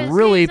next, and 'Cause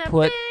really he's a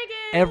put bigot.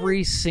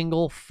 every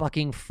single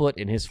fucking foot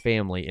in his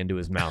family into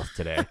his mouth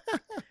today.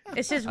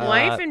 It's his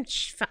wife and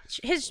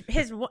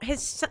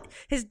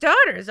his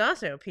daughter is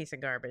also a piece of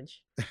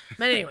garbage.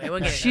 But anyway, we'll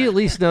get She at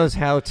least knows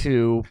how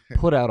to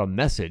put out a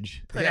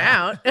message. put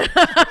out. Good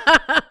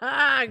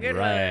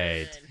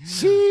Right. one.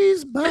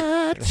 She's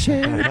my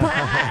cherry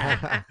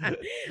pie.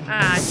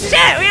 Ah,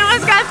 shit! We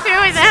almost got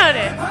through without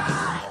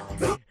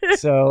it.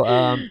 So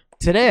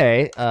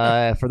today,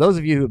 for those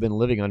of you who have been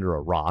living under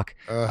a rock,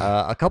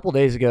 a couple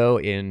days ago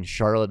in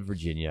Charlotte,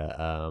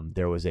 Virginia,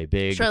 there was a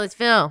big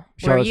Charlottesville,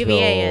 where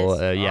UVA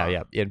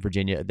is. in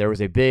Virginia, there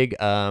was a big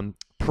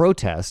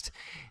protest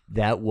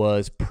that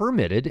was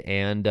permitted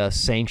and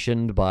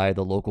sanctioned by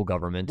the local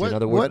government. In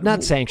other words,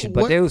 not sanctioned,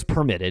 but it was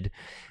permitted.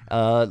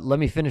 Let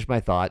me finish my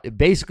thought.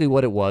 Basically,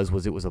 what it was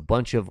a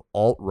bunch of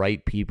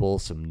alt-right people,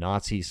 some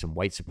Nazis, some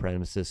white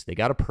supremacists. They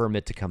got a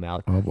permit to come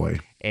out. Oh boy!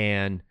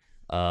 And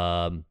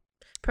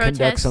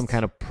conduct some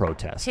kind of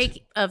protest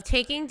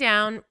Taking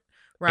down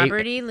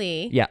Robert E.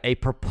 Lee. Yeah, a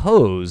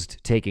proposed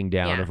taking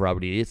down of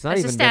Robert E. Lee. It's not That's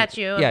even a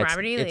statue of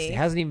Robert E. Lee. It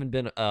hasn't even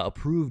been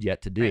approved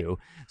yet to do. Right.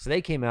 So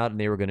they came out and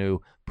they were going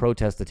to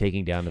protest the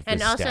taking down of this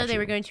statue. And also they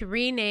were going to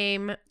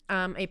rename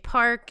a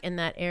park in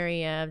that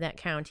area of that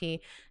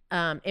county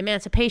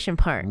Emancipation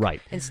Park.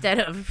 Right. Instead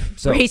of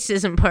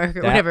Racism Park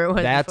or whatever it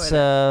was.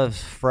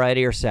 That's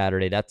Friday or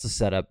Saturday. That's the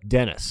setup.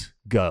 Dennis,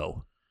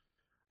 go.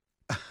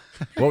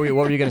 What were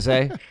you going to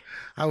say?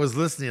 I was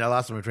listening. I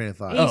lost my train of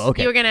thought. Oh,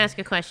 okay. You were going to ask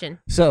a question.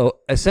 So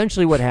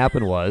essentially, what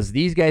happened was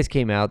these guys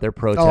came out. They're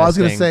protesting. Oh, I was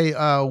going to say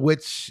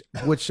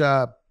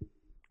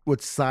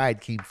which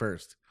side came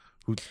first?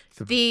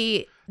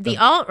 The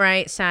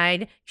alt-right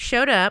side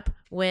showed up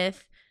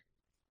with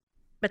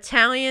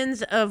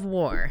battalions of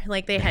war.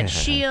 Like they had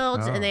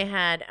shields and they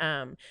had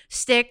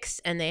sticks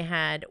and they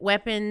had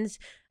weapons.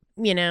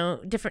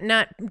 Different,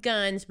 not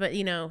guns, but,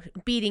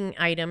 beating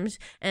items.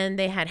 And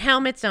they had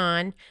helmets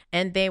on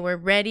and they were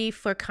ready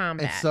for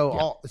combat.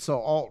 And so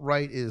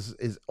alt-right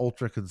is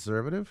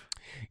ultra-conservative?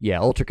 Yeah,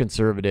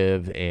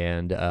 ultra-conservative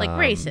and... like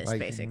racist,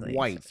 basically.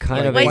 White.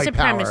 Kind of white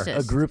power. supremacist.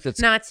 A group that's...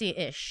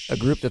 Nazi-ish. A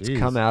group that's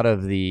come out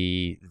of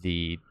the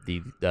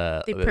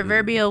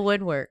proverbial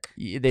woodwork.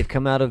 They've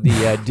come out of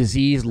the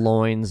diseased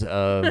loins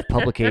of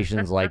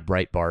publications like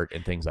Breitbart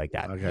and things like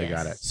that. Okay,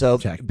 got it. So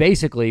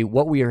basically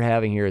what we are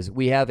having here is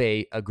we have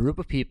a group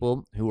of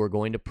people who are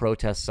going to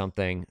protest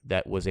something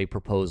that was a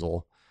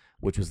proposal,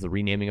 which was the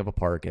renaming of a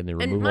park and the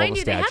removal of a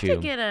statue. They have to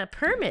get a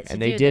permit to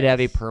and they did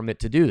have a permit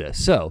to do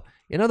this. So,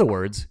 in other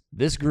words,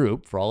 this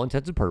group, for all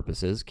intents and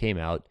purposes, came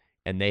out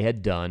and they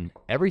had done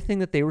everything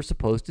that they were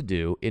supposed to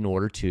do in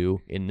order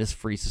to, in this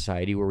free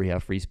society where we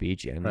have free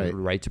speech and the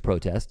right to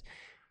protest,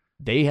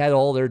 they had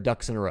all their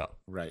ducks in a row.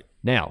 Right.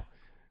 Now,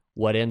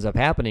 what ends up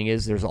happening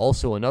is there's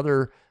also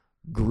another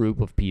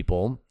group of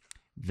people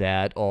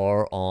that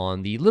are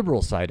on the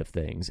liberal side of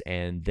things,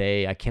 and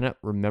I cannot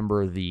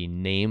remember the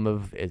name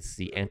of it's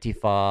the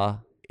Antifa,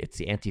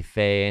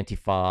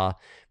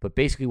 but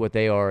basically what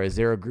they are is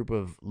they're a group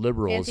of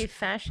liberals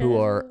who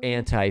are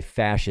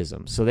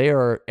anti-fascism. So they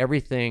are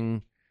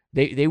everything.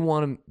 They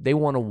want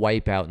to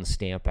wipe out and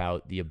stamp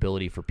out the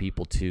ability for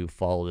people to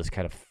follow this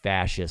kind of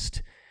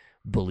fascist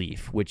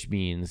belief, which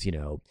means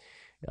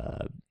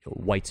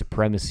white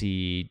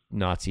supremacy,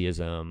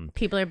 Nazism.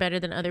 People are better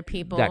than other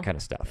people. That kind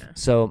of stuff. Yeah.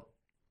 So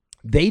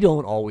they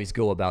don't always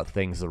go about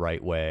things the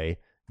right way,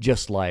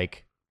 just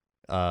like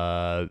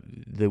the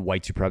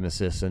white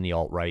supremacists and the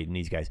alt-right and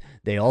these guys.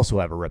 They also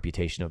have a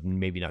reputation of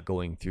maybe not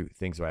going through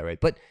things the right way.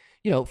 But,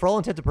 for all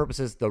intents and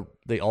purposes,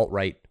 the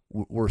alt-right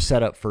were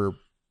set up for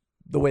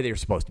the way they were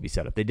supposed to be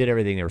set up. They did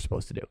everything they were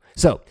supposed to do.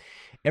 So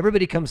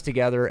everybody comes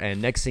together,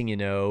 and next thing you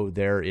know,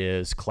 there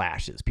is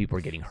clashes. People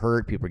are getting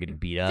hurt. People are getting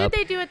beat up. Did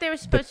they do what they were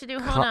supposed to do?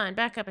 Hold on.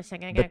 Back up a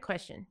second. I got a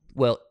question.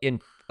 Well,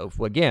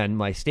 again,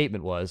 my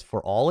statement was,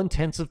 for all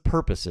intensive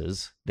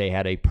purposes, they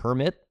had a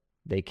permit.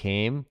 They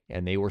came,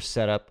 and they were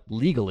set up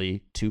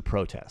legally to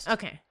protest.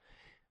 Okay.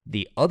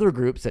 The other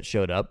groups that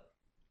showed up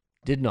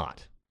did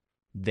not.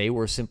 They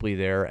were simply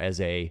there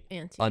as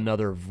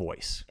another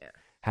voice. Yeah.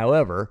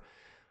 However,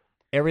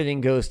 everything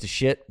goes to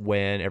shit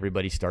when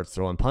everybody starts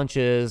throwing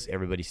punches,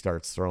 everybody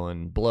starts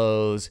throwing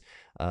blows,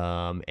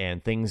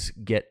 and things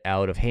get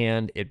out of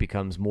hand. It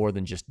becomes more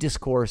than just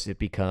discourse. It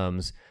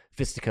becomes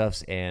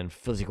fisticuffs and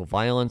physical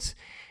violence,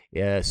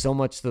 so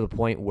much to the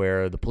point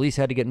where the police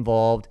had to get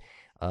involved.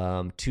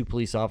 2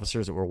 police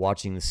officers that were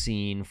watching the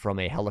scene from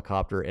a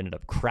helicopter ended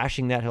up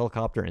crashing that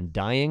helicopter and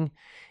dying.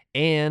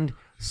 And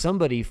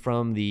somebody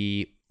from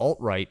the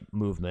alt-right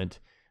movement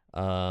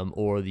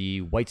or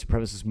the white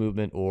supremacist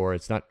movement, or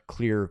it's not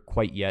clear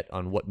quite yet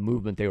on what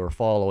movement they were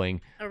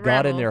following,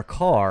 got in their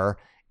car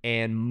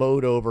and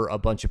mowed over a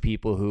bunch of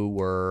people who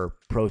were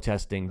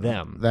protesting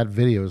them. That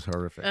video is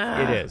horrific.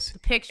 It is. The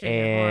picture.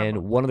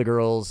 And one of the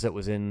girls that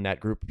was in that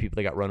group of people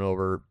that got run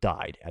over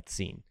died at the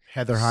scene.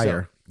 Heather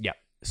Heyer. Yeah.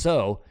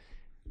 So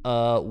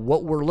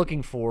what we're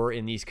looking for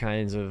in these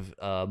kinds of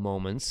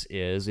moments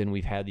is, and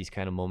we've had these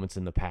kind of moments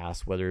in the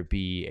past, whether it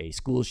be a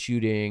school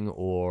shooting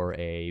or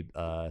a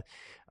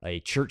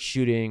church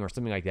shooting or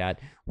something like that,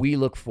 we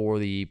look for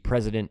the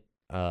president,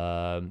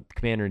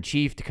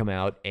 commander-in-chief, to come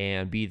out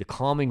and be the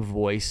calming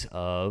voice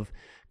of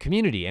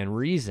community and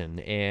reason.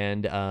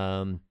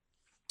 And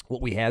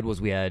what we had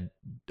was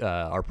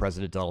our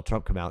president, Donald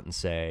Trump, come out and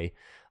say,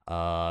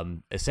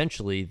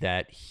 essentially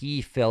that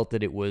he felt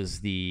that it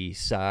was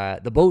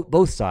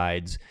both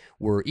sides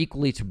were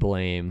equally to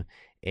blame,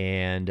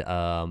 and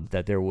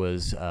that there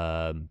was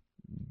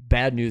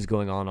bad news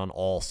going on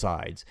all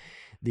sides.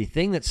 The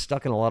thing that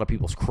stuck in a lot of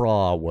people's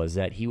craw was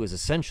that he was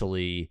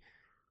essentially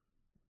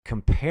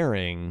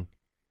comparing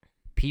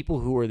people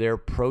who were there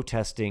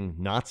protesting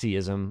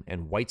Nazism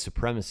and white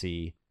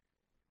supremacy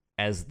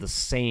as the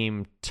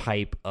same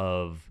type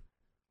of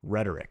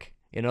rhetoric.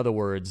 In other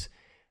words,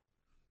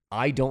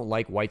 I don't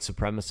like white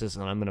supremacists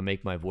and I'm going to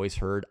make my voice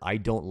heard. I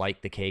don't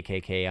like the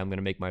KKK. I'm going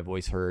to make my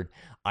voice heard.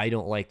 I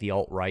don't like the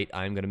alt-right.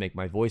 I'm going to make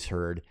my voice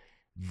heard.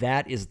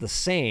 That is the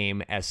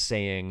same as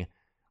saying,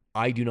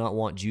 I do not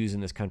want Jews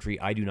in this country.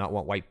 I do not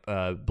want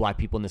black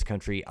people in this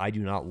country. I do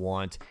not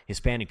want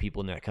Hispanic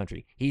people in that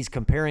country. He's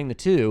comparing the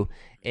two,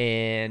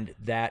 and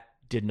that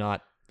did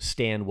not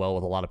stand well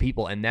with a lot of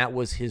people. And that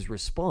was his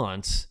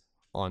response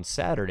on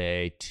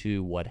Saturday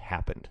to what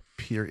happened.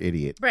 Pure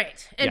idiot.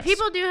 Right. And Yes.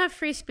 people do have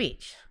free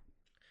speech.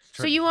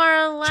 So Sure. you are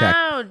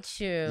allowed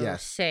to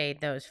Yes. say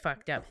those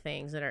fucked up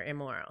things that are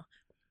immoral.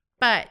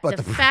 But But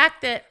the the-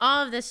 fact that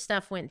all of this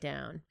stuff went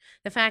down,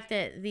 the fact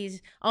that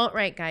these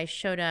alt-right guys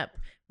showed up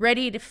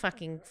ready to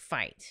fucking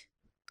fight.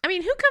 I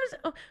mean, who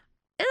comes... Oh,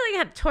 they like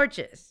had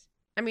torches.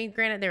 I mean,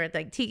 granted, they were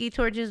like tiki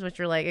torches, which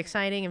were like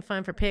exciting and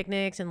fun for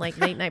picnics and like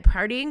late night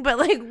partying, but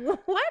like,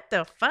 what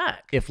the fuck?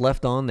 If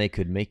left on, they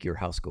could make your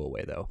house go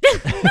away, though.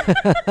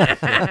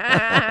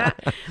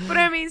 But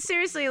I mean,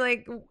 seriously,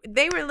 like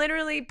they were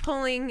literally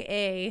pulling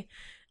a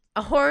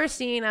horror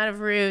scene out of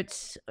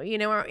Roots, you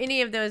know, or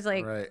any of those.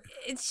 Like, Right.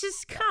 it's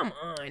just come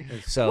on.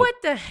 So What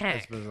the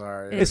heck? That's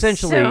bizarre. It's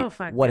essentially, so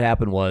fucked what up.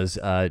 happened was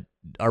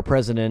our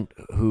president,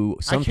 who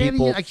some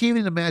people... I can't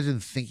even imagine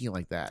thinking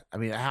like that. I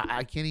mean,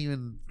 I can't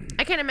even.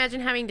 I can't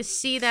imagine having to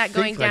see that Think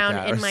going like down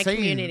that, in or my saying-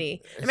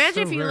 community. it's Imagine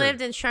so if you weird.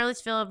 lived in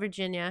Charlottesville,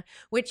 Virginia,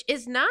 which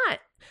is not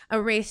a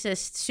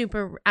racist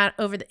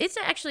it's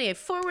actually a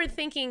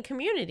forward-thinking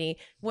community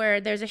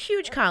where there's a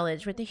huge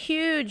college with a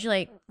huge,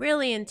 like,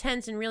 really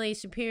intense and really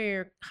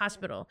superior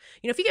hospital.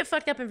 You know, if you get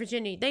fucked up in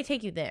Virginia, they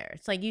take you there.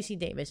 It's like UC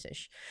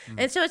Davis-ish.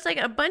 And so it's like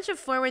a bunch of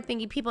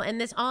forward-thinking people, and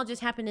this all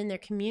just happened in their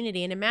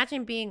community. And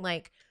imagine being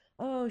like,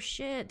 oh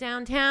shit,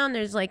 downtown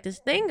there's like this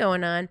thing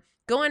going on,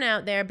 going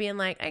out there being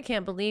like, I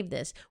can't believe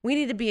this, we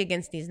need to be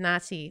against these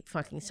Nazi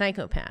fucking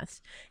psychopaths,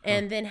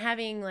 and then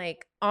having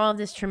like all of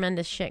this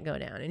tremendous shit go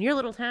down in your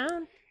little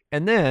town.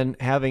 And then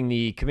having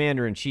the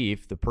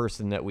commander-in-chief, the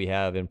person that we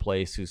have in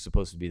place who's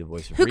supposed to be the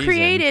voice of Who reason,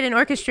 created and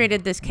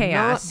orchestrated this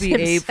chaos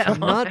himself.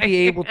 not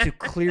be able to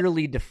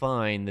clearly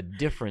define the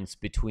difference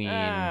between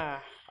a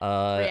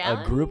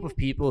group of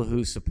people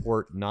who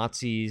support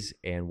Nazis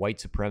and white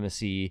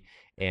supremacy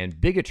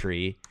and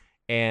bigotry,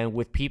 and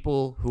with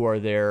people who are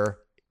there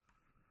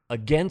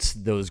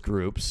against those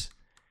groups.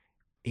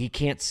 He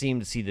can't seem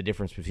to see the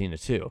difference between the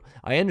two.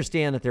 I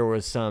understand that there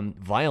was some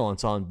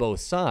violence on both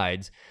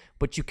sides,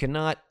 but you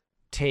cannot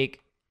take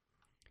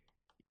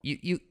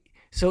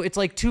so it's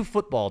like two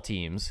football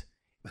teams,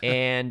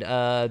 and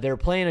they're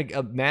playing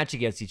a match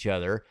against each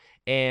other,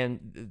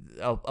 and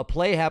a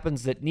play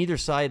happens that neither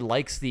side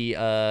likes the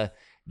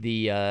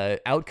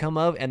outcome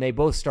of, and they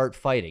both start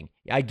fighting.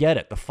 I get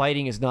it. The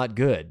fighting is not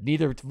good.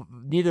 Neither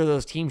of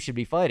those teams should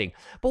be fighting.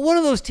 But one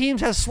of those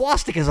teams has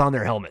swastikas on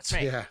their helmets.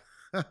 Right. Yeah.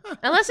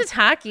 Unless it's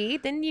hockey,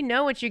 then you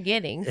know what you're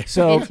getting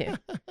So- into.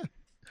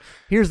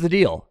 Here's the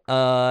deal.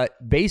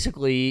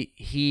 Basically,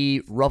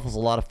 he ruffles a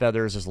lot of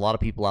feathers. There's a lot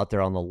of people out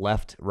there on the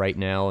left right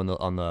now, on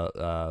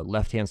the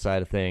left-hand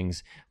side of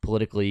things,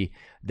 politically,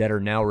 that are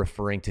now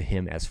referring to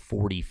him as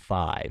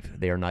 45.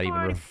 They are not even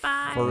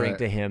 45. referring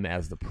to him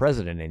as the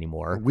president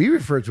anymore. We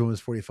referred to him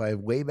as 45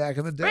 way back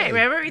in the day. Right,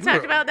 remember we talked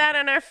were- about that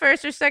on our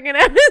first or second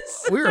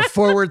episode. We were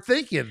forward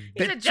thinking.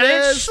 He's a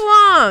giant bitches.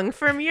 schlong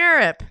from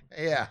Europe.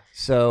 Yeah.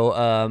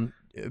 So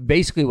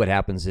basically what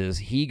happens is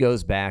he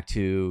goes back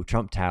to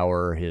Trump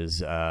Tower, with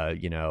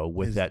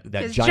that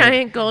His giant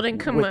giant golden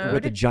commode.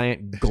 with the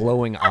giant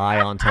glowing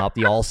eye on top,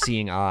 the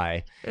all-seeing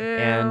eye.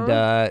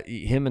 And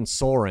him and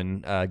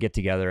Soren get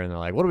together, and they're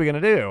like, what are we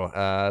going to do?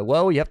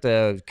 Well, you have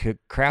to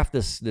craft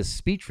this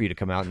speech for you to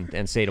come out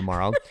and say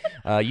tomorrow.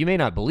 You may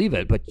not believe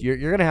it, but you're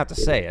going to have to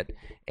say it.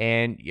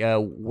 And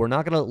we're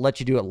not going to let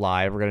you do it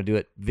live. We're going to do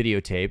it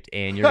videotaped,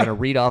 and you're going to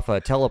read off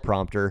a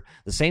teleprompter,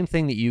 the same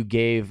thing that you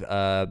gave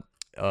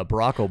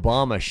Barack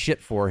Obama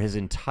shit for his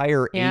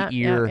entire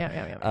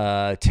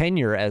 8-year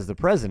tenure as the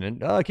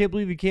president. I can't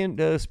believe you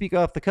can't speak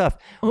off the cuff.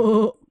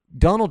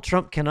 Donald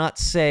Trump cannot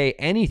say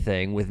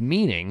anything with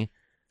meaning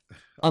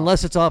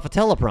unless it's off a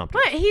teleprompter.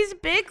 But he's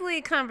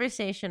bigly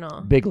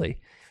conversational. Bigly.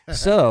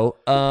 So,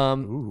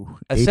 Ooh.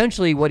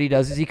 essentially what he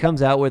does is he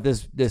comes out with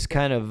this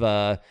kind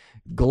of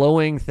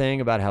glowing thing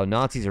about how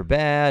Nazis are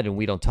bad and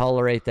we don't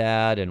tolerate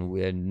that,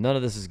 and none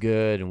of this is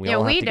good, and we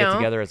all have to get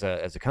together as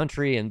a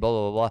country, and blah,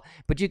 blah, blah, blah.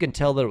 But you can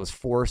tell that it was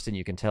forced, and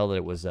you can tell that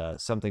it was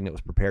something that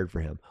was prepared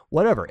for him.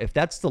 Whatever. If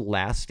that's the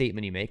last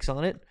statement he makes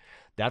on it,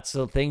 that's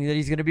the thing that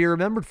he's going to be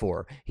remembered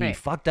for. He Right.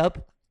 fucked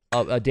up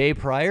a day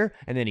prior,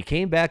 and then he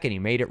came back and he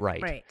made it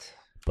right. Right.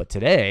 But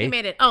today, He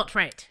made it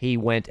alt-right. he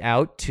went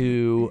out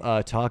to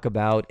talk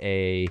about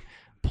a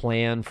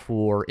plan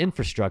for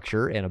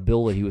infrastructure and a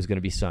bill that he was going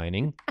to be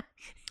signing.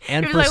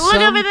 And He was like,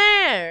 look over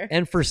there.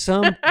 And for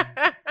some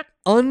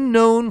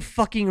unknown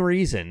fucking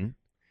reason,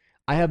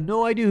 I have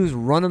no idea who's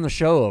running the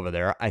show over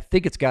there. I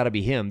think it's got to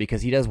be him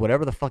because he does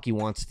whatever the fuck he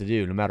wants to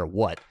do, no matter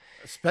what.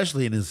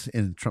 Especially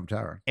in Trump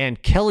Tower.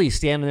 And Kelly's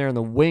standing there in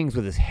the wings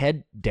with his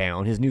head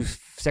down. His new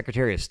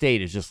Secretary of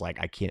State is just like,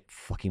 I can't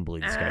fucking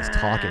believe this guy's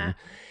talking.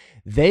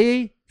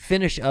 They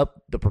finish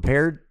up the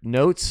prepared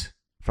notes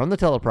from the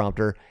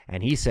teleprompter,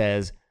 and he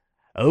says,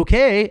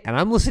 okay, and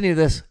I'm listening to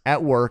this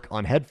at work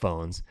on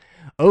headphones.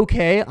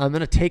 Okay, I'm going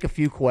to take a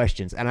few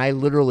questions. And I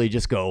literally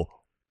just go,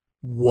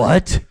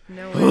 what?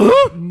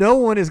 No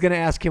one is going to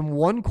ask him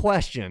one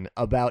question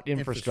about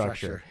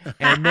infrastructure.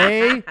 And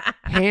they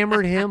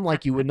hammered him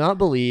like you would not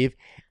believe,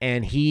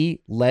 and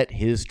he let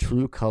his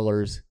true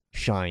colors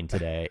shine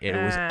today. It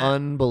was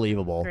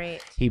unbelievable.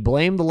 Great. He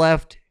blamed the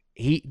left.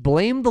 He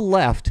blamed the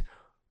left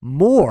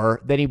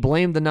more than he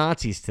blamed the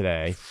Nazis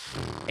today,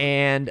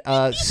 and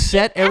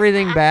set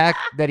everything back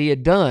that he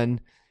had done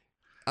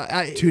 2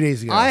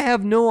 days ago. I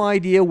have no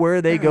idea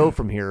where they go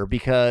from here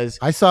because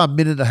I saw a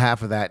minute and a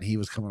half of that, and he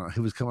was coming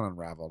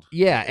unraveled.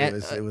 Yeah,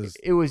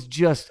 it was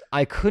just,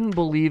 I couldn't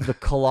believe the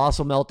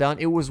colossal meltdown.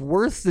 It was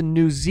worse than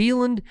New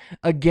Zealand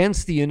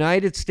against the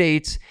United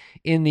States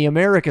in the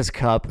America's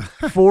Cup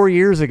 4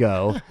 years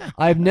ago.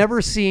 I've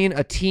never seen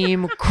a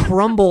team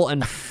crumble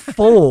and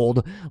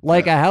fold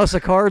like a house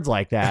of cards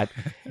like that.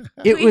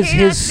 It We was hate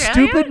his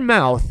Australia? stupid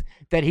mouth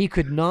that he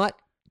could not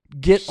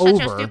get Shut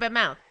over. your stupid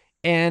mouth.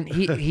 And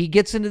he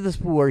gets into this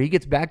where he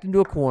gets backed into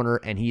a corner,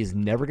 and he is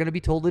never going to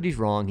be told that he's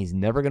wrong. He's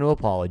never going to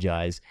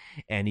apologize,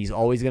 and he's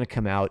always going to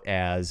come out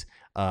as,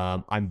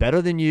 I'm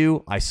better than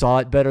you. I saw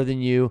it better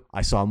than you.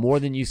 I saw more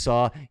than you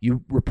saw.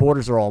 You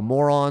reporters are all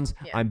morons.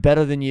 Yeah. I'm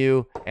better than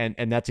you,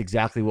 and that's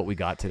exactly what we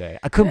got today.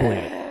 I couldn't believe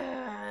it.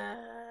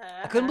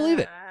 I couldn't believe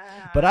it.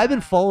 But I've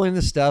been following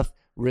this stuff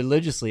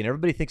religiously, and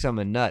everybody thinks I'm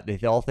a nut. They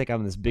all think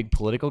I'm this big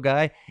political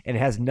guy, and it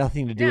has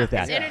nothing to do No, with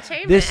that. it's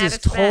entertainment This at is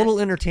its total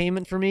best.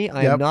 entertainment for me.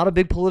 I Yep. am not a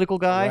big political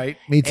guy. Right.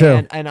 Me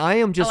too. And I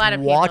am just lot of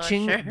people,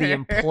 watching sure. the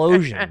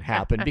implosion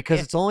happen because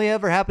Yeah. it's only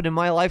ever happened in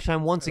my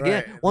lifetime once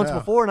again. Right, Once yeah.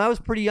 before, and I was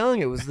pretty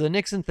young. It was the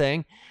Nixon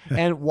thing.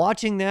 And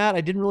watching that,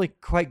 I didn't really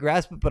quite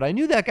grasp it, but I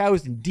knew that guy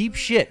was in deep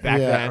shit back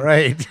yeah, then.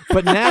 right.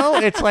 But now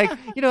it's like,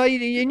 you know, at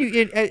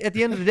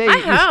the end of the day,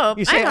 I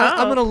you say, hope.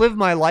 I'm going to live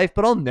my life,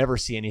 but I'll never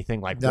see anything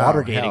like No,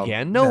 Watergate hell,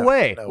 again. No no,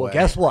 way. no Well, way.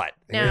 guess what?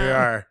 No. Here we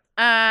are.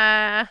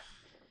 I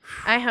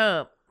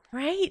hope.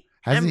 Right?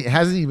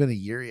 Hasn't he been a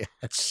year yet?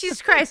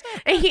 Jesus Christ.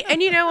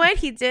 And you know what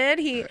he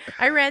did?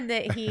 I read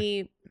that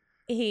he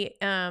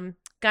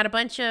got a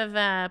bunch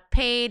of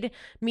paid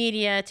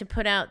media to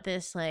put out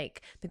this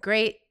like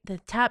the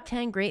top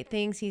 10 great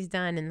things he's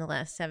done in the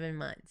last 7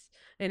 months.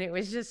 And it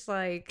was just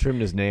like Trimmed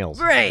his nails.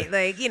 right,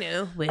 like, you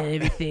know, when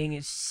everything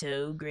is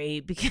so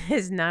great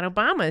because not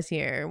Obama's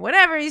here.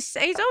 Whatever. He's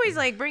always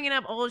like bringing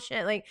up old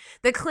shit like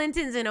the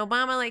Clintons and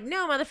Obama. Like,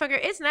 no, motherfucker,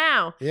 it's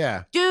now.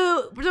 Yeah.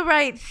 Do the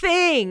right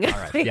thing. All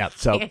right. Yeah.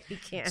 So, you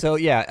can't. so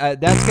yeah,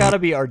 that's got to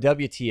be our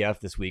WTF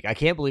this week. I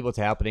can't believe what's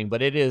happening,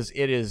 but it is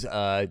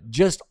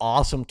just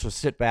awesome to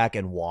sit back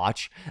and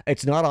watch.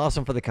 It's not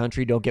awesome for the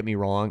country. Don't get me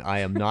wrong. I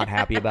am not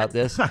happy about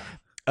this,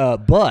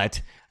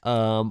 but.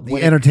 The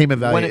entertainment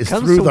value is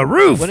comes through to, the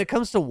roof. When it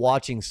comes to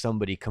watching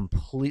somebody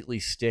completely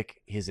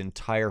stick his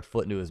entire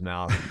foot into his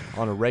mouth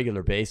on a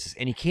regular basis,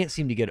 and he can't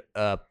seem to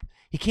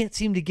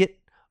get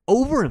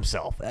over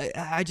himself.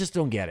 I just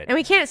don't get it. And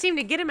we can't seem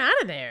to get him out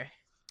of there.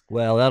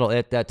 Well,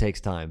 that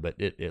takes time, but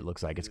it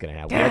looks like it's going to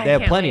happen. God, They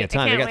have I can't plenty wait. of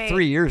time. I They can't got wait.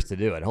 3 years to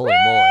do it. Holy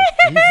moly!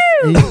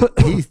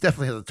 He's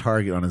definitely has a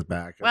target on his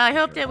back. Well, I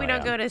hope that we Oh,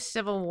 don't yeah. go to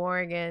civil war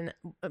again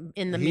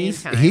in the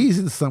he's meantime. he's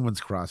in someone's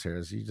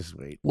crosshairs. You just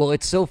wait. Well,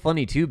 it's so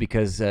funny too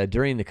because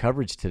during the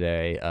coverage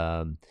today,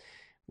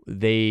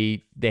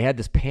 they had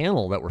this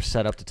panel that were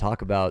set up to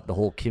talk about the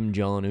whole Kim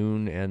Jong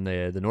Un and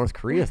the North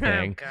Korea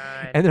thing. Oh,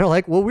 God. And they're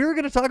like, well, we were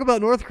going to talk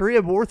about North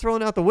Korea, but we're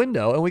throwing out the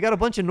window. And we got a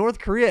bunch of North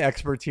Korea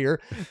experts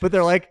here, but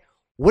they're like,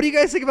 what do you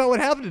guys think about what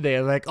happened today?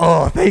 I'm like,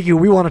 oh, thank you.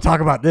 We want to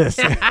talk about this.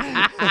 They're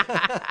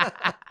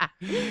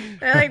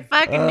like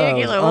fucking Oh,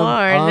 nuclear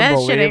war. That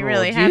shit ain't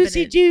really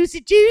happening. Juicy,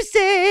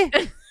 juicy.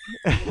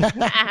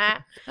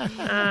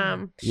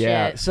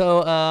 Yeah. Shit.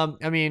 So,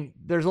 I mean,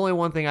 there's only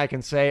one thing I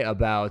can say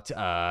about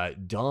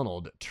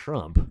Donald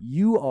Trump.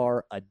 You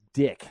are a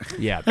dick.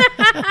 Yeah.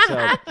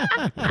 So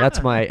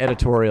that's my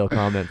editorial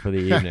comment for the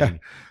evening.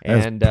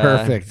 That's And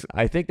perfect.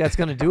 I think that's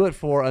going to do it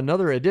for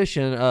another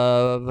edition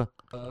of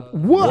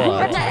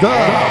What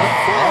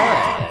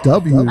the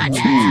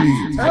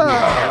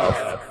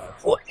WTF?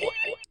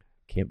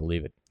 Can't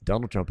believe it.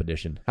 Donald Trump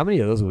edition. How many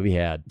of those have we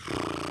had?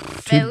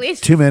 At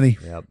least Too many.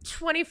 Yep.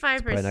 25%.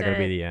 Probably not going to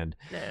be the end.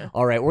 No.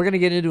 All right, we're going to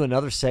get into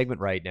another segment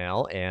right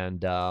now,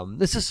 and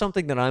this is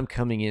something that I'm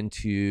coming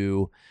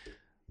into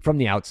from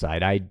the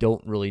outside. I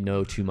don't really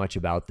know too much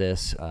about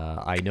this.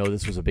 I know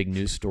this was a big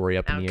news story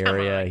up in Oh, the come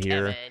area on,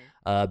 here.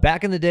 Kevin.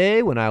 Back in the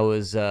day when I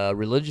was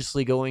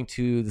religiously going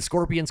to the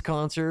Scorpions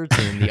concerts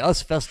and the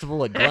US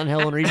Festival at Glen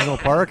Helen Regional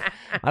Park,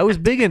 I was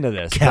big into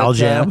this. Cal But,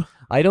 Jam.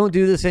 I don't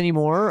do this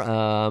anymore.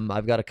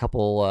 I've got a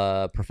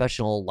couple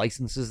professional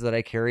licenses that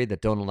I carry that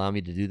don't allow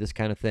me to do this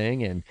kind of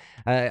thing, and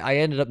I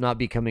ended up not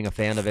becoming a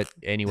fan of it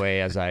anyway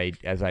as I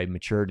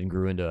matured and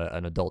grew into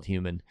an adult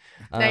human.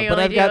 Now you but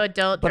only I've do got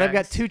adult but I've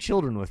got drugs. 2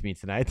 children with me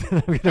tonight that I'm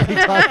going to be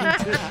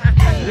talking to.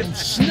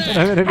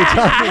 I'm going to be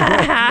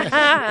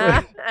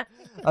talking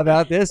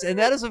about this, and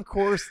that is, of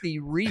course, the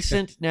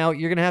recent. Now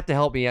you're going to have to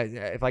help me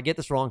if I get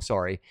this wrong.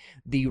 Sorry.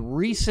 The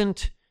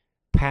recent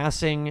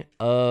passing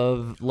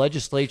of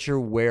legislature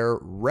where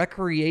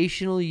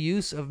recreational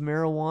use of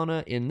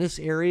marijuana in this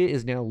area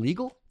is now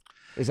legal.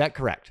 Is that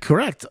correct?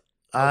 Correct.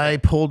 I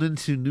pulled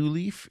into New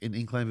Leaf in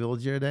Incline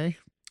Village the other day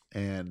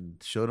and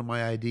showed them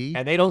my ID.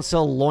 And they don't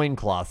sell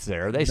loincloths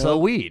there. They No.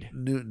 sell weed.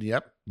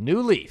 Yep.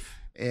 New Leaf.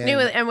 And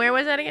And where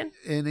was that again?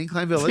 in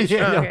Incline Village.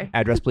 Yeah, Oh, no. okay.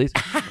 Address, please.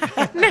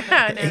 no.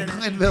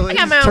 Incline Village. I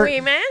got my own Turn-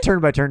 weed, man. Turn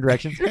by turn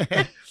directions.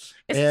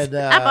 And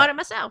I bought it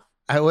myself.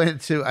 I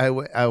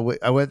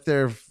went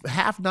there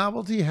half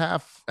novelty,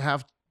 half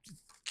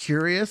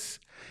curious,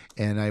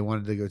 and I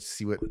wanted to go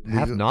see what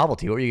Half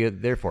novelty. What were you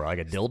there for? Like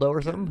a dildo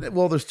or something?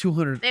 Well, there's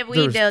 200. They have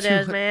weed there's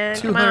dildos, man.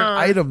 Come 200 on.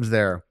 items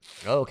there,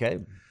 Oh, okay.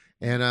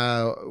 and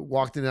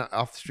walked in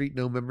off the street,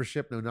 no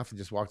membership, no nothing.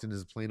 Just walked in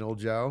as a plain old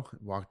Joe.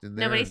 Walked in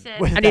there. Nobody and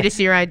said, Well, I need to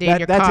see your ID in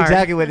your That's car.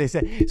 exactly what they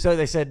said. So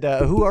they said,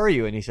 "Who are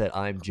you?" And he said,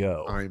 "I'm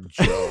Joe." I'm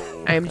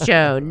Joe. I'm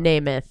Joe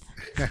Namath.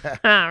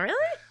 Oh, really?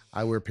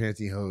 I wear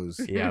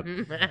pantyhose. Yeah.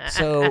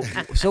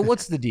 So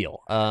what's the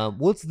deal?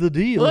 What's the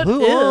deal? What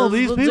Who are all is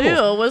these the people?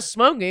 deal with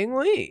smoking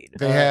weed?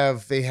 They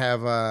have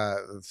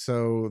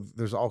so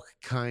there's all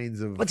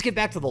kinds of Let's get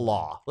back to the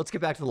law. Let's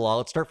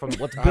start from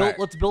let's right.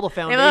 build a They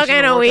foundation. have all and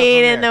kind of work up from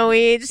weed in there. the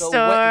weed So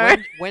store.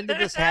 when did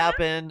this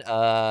happen?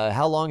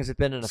 How long has it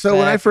been in effect? So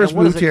when I first And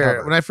what does moved it here,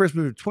 cover? when I first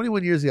moved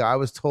 21 years ago, I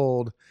was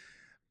told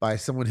by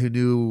someone who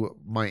knew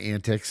my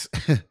antics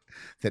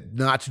that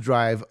not to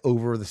drive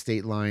over the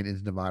state line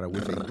into Nevada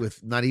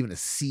with not even a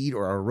seed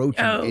or a roach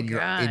Oh, in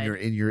God. your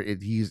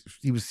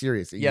he was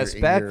serious. in Yes, your-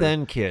 in back your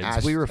then, kids,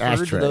 ash- we referred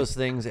to ashtray. those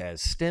things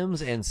as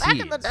stems and Back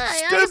seeds. in the day, I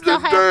Stems used to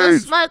and have to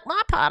dates. smoke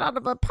my pot out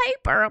of a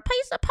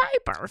piece of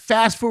paper.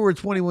 Fast forward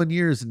 21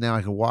 years, and now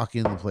I can walk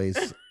in the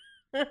place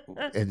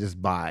and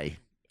just buy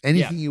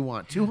anything you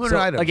want. 200 So,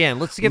 items. again,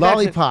 let's get back to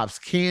lollipops,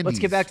 candies. let's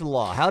get back to the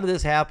law. How did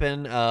this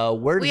happen?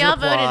 Where does We it all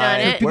voted apply? on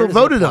it. Where People does it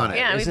voted apply? on it.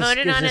 Yeah, we Is this-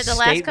 voted is on it this the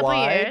last couple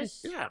statewide?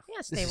 years. Yeah. Yeah,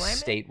 This is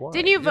statewide. statewide.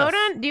 Didn't you vote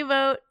Yes. on? Do you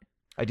vote?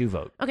 I do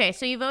vote. Okay,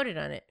 so you voted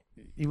on it.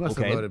 You must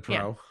Okay. have voted pro.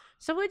 Yeah.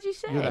 So what'd you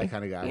say? You're that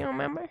kind of guy. You don't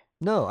remember?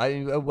 No,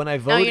 when I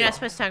vote, No, you're not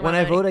supposed to talk when about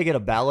I voting. vote, I get a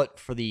ballot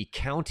for the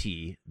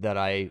county that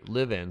I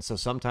live in. So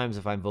sometimes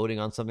if I'm voting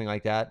on something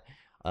like that,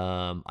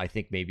 I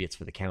think maybe it's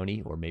for the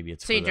county or maybe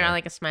it's So for you the, draw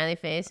like a smiley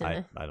face.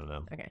 And I don't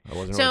know. Okay. I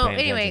wasn't So really paying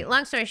anyway, attention.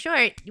 long story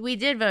short, we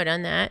did vote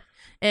on that,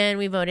 and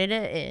we voted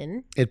it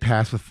in. It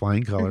passed with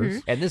flying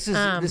colors. And this is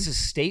Um,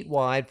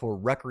 statewide for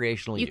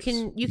recreational You use.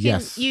 can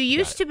Yes. you Got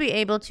used it. to be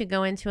able to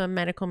go into a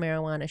medical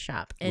marijuana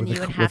shop, and With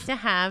you a would c- have with to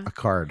have A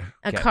card.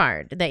 a Okay.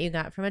 card that you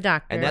got from a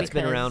doctor. and that's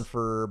been because- around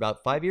for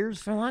about 5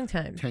 years. for a long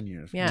time. 10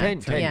 years. Yeah.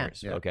 10 yeah.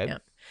 years. Yeah. Okay. Yeah.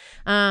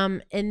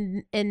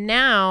 And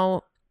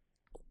now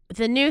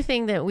the new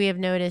thing that we have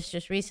noticed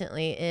just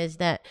recently is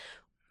that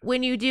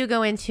when you do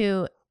go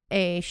into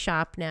a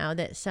shop now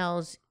that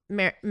sells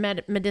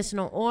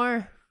medicinal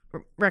or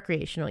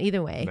recreational,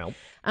 either way,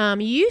 Well,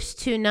 you used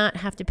to not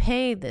have to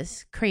pay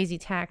this crazy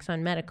tax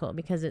on medical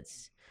because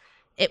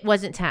it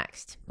wasn't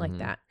taxed like Mhm.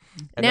 that.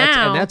 and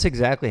Now- that's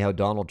exactly how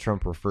Donald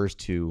Trump refers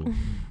to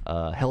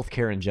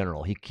healthcare in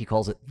general. He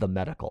calls it the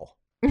medical.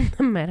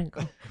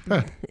 Medical,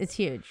 it's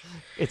huge.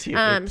 It's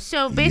huge.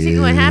 So basically,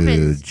 what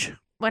happens? Huge.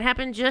 What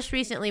happened just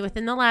recently,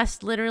 within the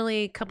last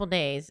literally couple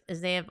days,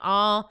 is they have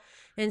all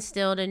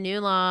instilled a new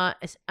law.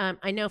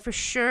 I know for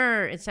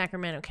sure in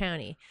Sacramento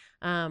County,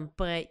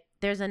 but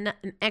there's an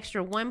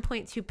extra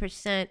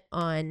 1.2%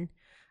 on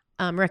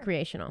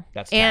recreational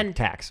That's and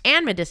tax.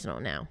 and medicinal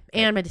now,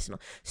 and medicinal.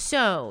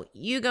 So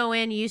you go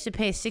in, you used to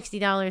pay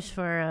 $60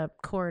 for a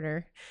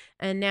quarter,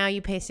 and now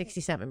you pay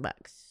 $67.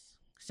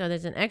 So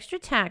there's an extra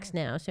tax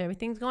now, so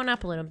everything's going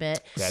up a little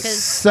bit That's- because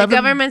the Seven-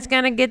 government's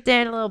gonna get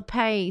their little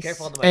pace.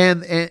 Careful on the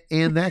mic.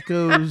 And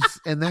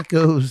that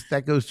goes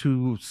that goes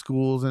to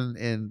schools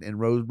and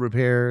road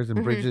repairs and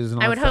Mhm. bridges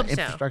and I all would that hope so.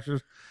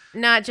 infrastructures.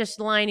 Not just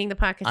lining the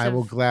pockets. I of,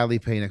 will gladly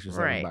pay an extra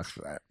 $7 Right.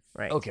 for that.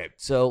 Right. Okay,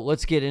 so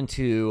let's get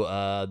into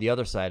the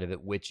other side of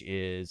it, which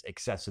is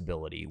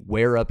accessibility.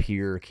 Where up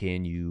here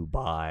can you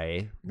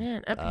buy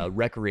Man, up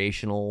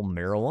recreational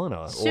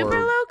marijuana? super or,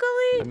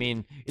 locally. I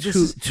mean,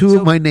 Two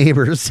of my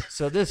neighbors.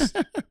 So this,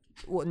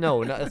 well,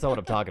 no, that's not what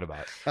I'm talking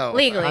about. Oh,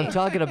 Legally. I'm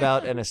talking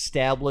about an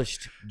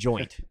established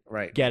joint.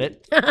 right. Get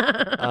it?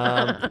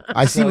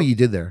 I see so- what you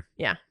did there.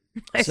 yeah.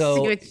 I So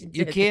see what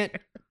you did can't.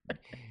 there.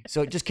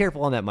 So just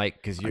careful on that mic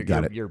because you're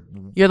got it.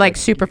 You're like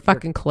super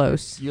fucking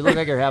close. You look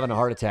like you're having a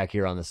heart attack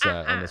here on this Oh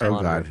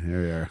monitor. God,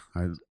 here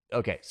we are.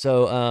 Okay,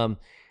 so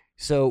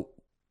so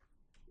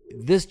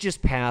this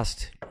just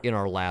passed in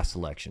our last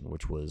election,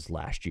 which was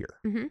last year.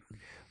 Mhm.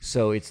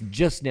 So it's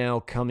just now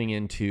coming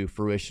into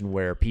fruition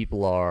where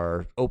people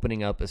are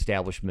opening up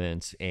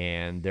establishments,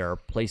 and there are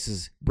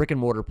places, brick and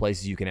mortar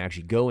places you can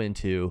actually go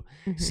into,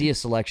 see a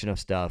selection of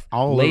stuff,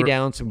 All lay over-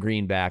 down some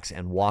greenbacks,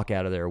 and walk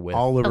out of there with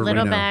all A over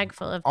little Reno. bag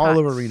full of all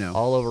over pots. Reno.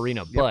 all over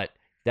Reno. But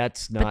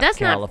that's not But that's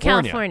California.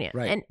 not California.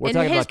 Right. And, We're and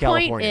talking his about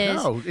point California.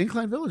 is, No,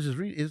 Incline Village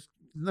is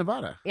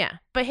Nevada. yeah.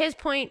 But his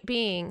point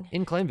being,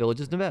 Incline Village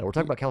is Nevada. We're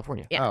talking about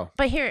California. yeah. Oh.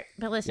 But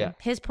listen, Yeah.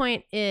 his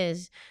point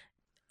is,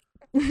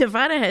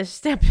 Nevada has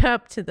stepped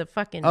up to the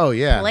fucking Oh,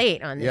 yeah.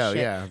 plate on this Yeah, shit.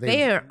 yeah.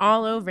 They are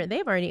all over.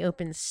 They've already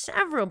opened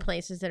several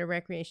places that are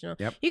recreational.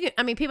 Yep. You can,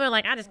 I mean, people are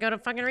like, I just go to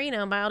fucking Reno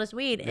and buy all this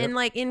weed. And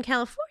like in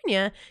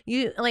California,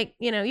 you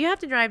have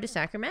to drive to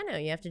Sacramento.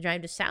 You have to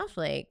drive to South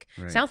Lake.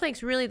 Right. South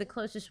Lake's really the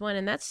closest one,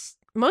 and that's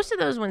most of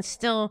those ones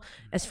still,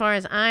 as far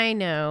as I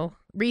know,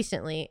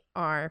 recently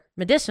are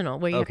medicinal,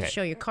 where you have Okay. to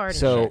show your card. and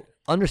So shit.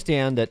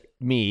 understand that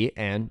me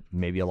and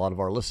maybe a lot of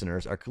our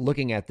listeners are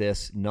looking at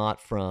this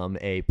not from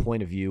a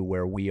point of view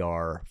where we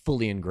are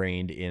fully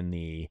ingrained in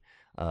the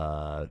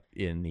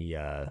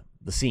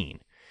scene.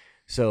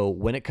 So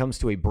when it comes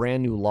to a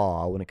brand new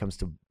law, when it comes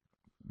to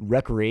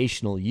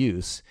recreational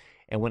use,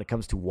 and when it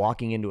comes to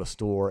walking into a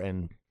store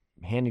and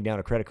handing down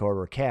a credit card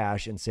or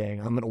cash and saying,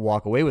 I'm going to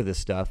walk away with this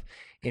stuff,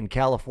 in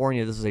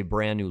California, this is a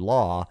brand new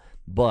law.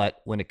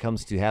 But when it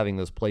comes to having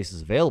those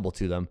places available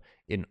to them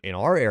in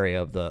our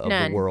area of the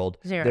None. world,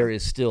 Zero. there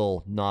is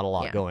still not a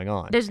lot Yeah. going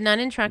on. There's none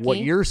in Truckee. What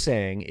you're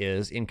saying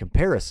is, in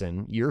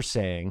comparison, you're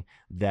saying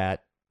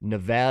that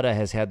Nevada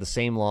has had the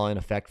same law in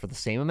effect for the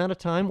same amount of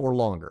time or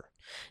longer.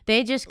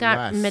 They just got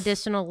Less.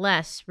 medicinal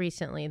less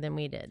recently than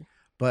we did.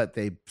 But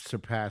they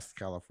surpassed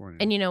California.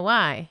 And you know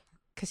why?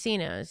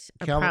 Casinos.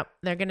 Are Cali-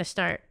 they're going to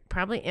start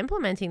probably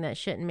implementing that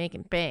shit and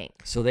making bank.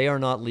 So they are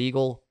not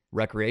legal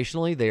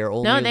recreationally. They are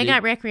only No, they le-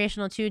 got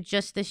recreational too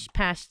just this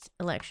past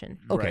election.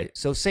 okay. Right.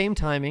 So same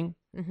timing,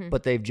 Mhm.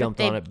 but they've jumped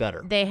they- on it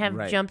better. They have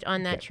Right. jumped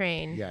on that Okay.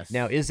 train. Yes.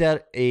 Now, is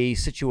that a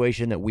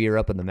situation that we are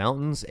up in the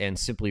mountains and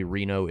simply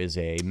Reno is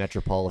a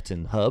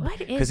metropolitan hub? What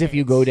is Because if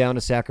you it? go down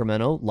to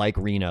Sacramento, like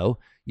Reno,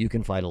 you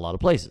can find a lot of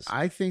places.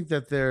 I think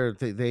that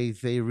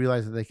they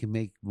realize that they can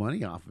make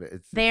money off of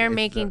it. They are it's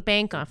making the-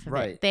 bank off of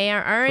right. it. They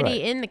are already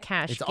Right. in the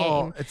cash It's game.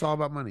 all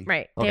about money.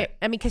 Right. Okay. They're-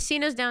 I mean,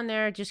 casinos down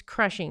there are just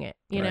crushing it.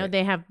 You know, Right.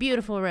 they have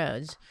beautiful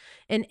roads.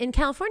 And in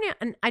California,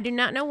 and I do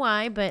not know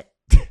why, but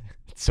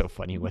It's so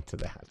funny you went to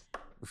that.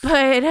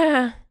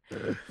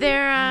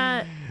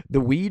 they're The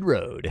Weed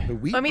Road. The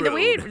wheat I mean,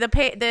 road.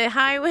 the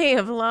highway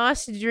of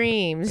lost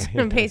dreams,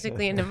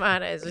 basically in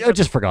Nevada, is Oh,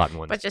 just forgotten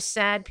ones. bunch of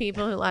sad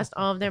people who lost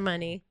all of their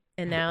money,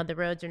 and now the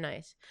roads are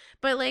nice.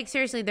 But like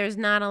seriously, there's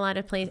not a lot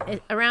of place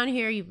around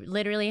here. You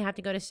literally have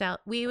to go to South.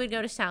 We would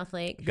go to South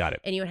Lake, Got it.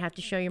 and you would have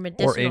to show your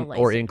medicinal license.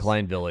 Or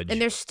Incline Village. And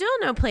there's still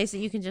no place that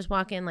you can just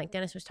walk in, like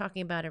Dennis was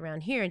talking about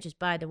around here, and just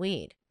buy the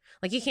weed.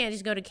 Like you can't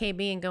just go to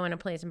KB and go in a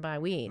place and buy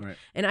weed. Right.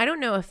 And I don't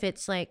know if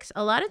it's like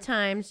a lot of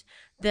times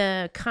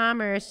the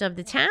commerce of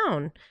the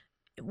town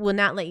will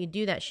not let you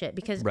do that shit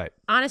because Right.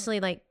 honestly,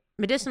 like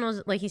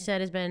medicinals, like he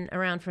said, has been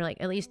around for like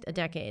at least a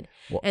decade.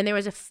 Well- And there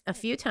was a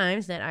few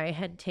times that I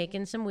had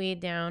taken some weed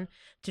down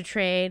to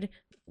trade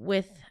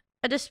with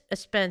a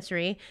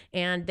dispensary,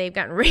 and they've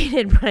gotten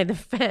raided by the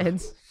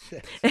feds,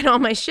 and all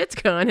my shit's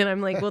gone. And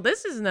I'm like, well,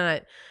 this is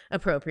not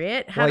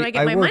appropriate. How do I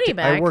get my money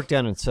back? I worked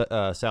down in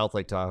South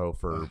Lake Tahoe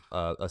for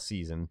a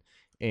season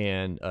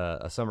and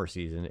a summer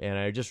season, and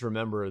I just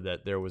remember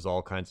that there was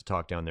all kinds of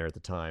talk down there at the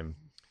time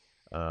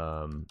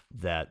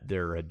that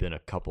there had been a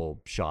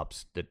couple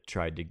shops that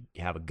tried to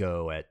have a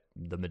go at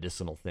the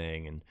medicinal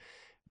thing, and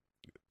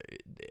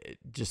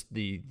just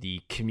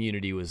the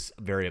community was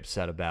very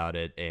upset about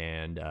it,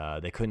 and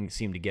they couldn't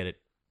seem to get it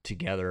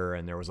together,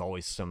 and there was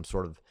always some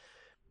sort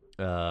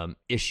of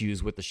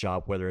issues with the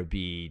shop, whether it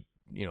be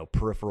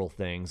peripheral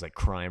things like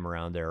crime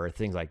around there or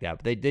things like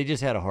that. But they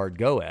just had a hard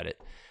go at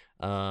it.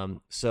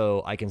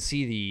 So I can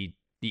see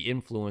the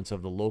influence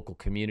of the local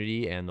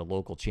community and the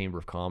local chamber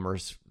of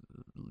commerce,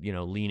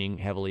 leaning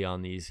heavily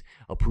on these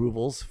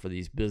approvals for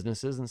these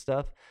businesses and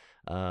stuff.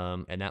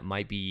 And that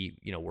might be,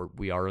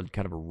 we are in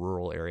kind of a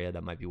rural area.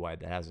 That might be why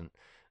that hasn't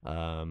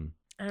I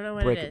don't know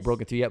what it is.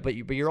 broken through yet. But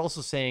you're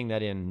also saying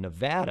that in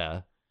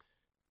Nevada,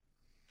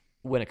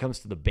 when it comes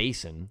to the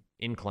basin,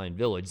 Incline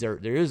Village,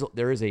 there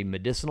is a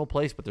medicinal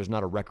place, but there's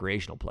not a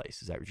recreational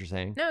place. Is that what you're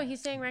saying? No, he's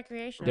saying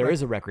recreational. There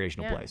is a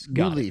recreational Yeah. place. New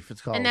Got it. Leaf,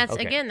 it's called. And that's,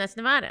 Okay. again, that's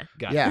Nevada.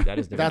 Got yeah, it. That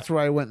is the that's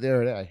where I went the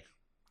other day.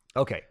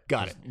 Okay,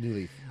 got it. New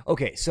Leaf.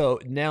 Okay, so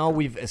now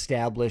we've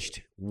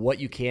established what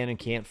you can and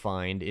can't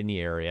find in the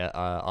area.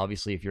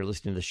 Obviously, if you're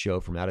listening to the show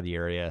from out of the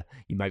area,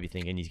 you might be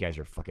thinking these guys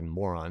are fucking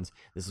morons.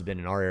 This has been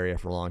in our area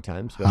for a long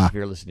time, especially if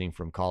you're listening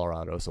from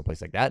Colorado,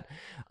 someplace like that.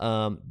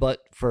 But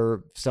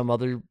for some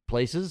other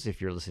places, if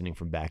you're listening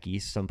from back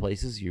east, some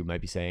places, you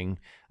might be saying,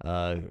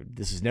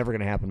 this is never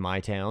going to happen in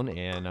my town,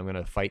 and I'm going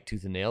to fight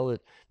tooth and nail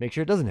to make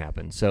sure it doesn't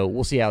happen. So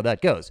we'll see how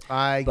that goes.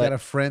 I But- got a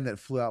friend that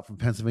flew out from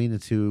Pennsylvania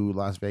to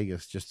Las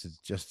Vegas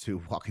just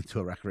to walk into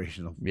a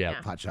recreational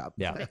Yeah. pot shop.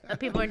 Yeah.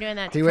 People are doing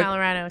that to He went-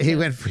 Colorado. He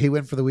too.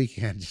 went for the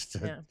weekend just to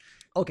Yeah.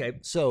 Okay,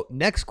 so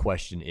next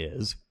question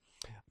is,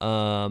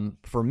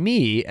 for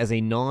me as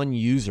a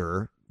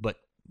non-user, but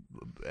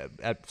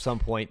at some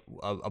point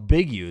a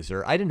big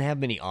user, I didn't have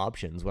many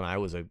options when I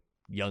was a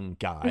young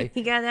guy.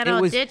 You got that It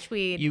old was-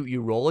 ditchweed.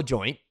 You roll a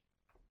joint,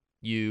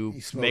 you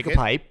smoke make a it.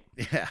 pipe,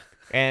 Yeah.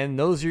 and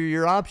those are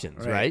your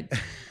options, right?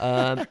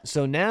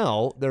 So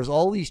now there's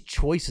all these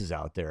choices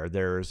out there.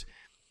 There's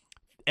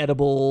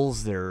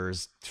edibles,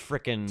 there's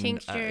frickin'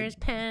 Tinctures,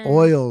 pens.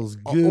 Oils,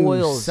 goo,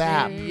 oils,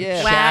 sap,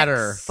 yeah.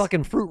 shatter. Wax.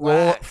 fucking fruit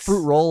Wax.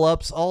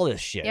 roll-ups, all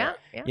this shit. Yeah,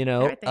 yeah. You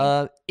know,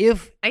 everything.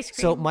 if Ice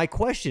so, cream. my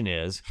question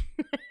is,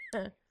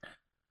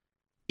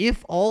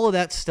 if all of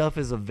that stuff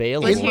is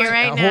available, Was here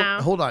right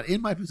now. Hold on.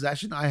 In my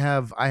possession, I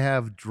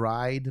have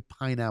dried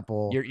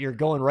pineapple. you're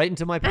going right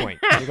into my point.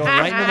 You're going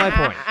right into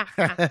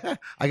my point.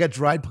 I got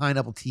dried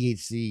pineapple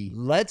THC.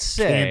 Let's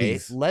say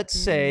Candies.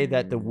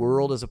 that the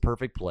world is a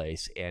perfect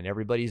place and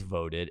everybody's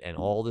voted and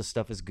all this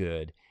stuff is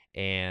good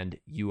and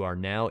you are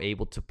now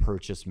able to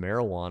purchase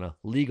marijuana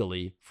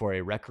legally for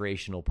a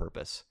recreational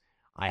purpose.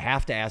 I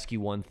have to ask you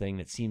one thing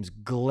that seems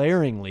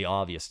glaringly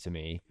obvious to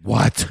me.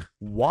 What?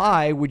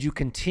 Why would you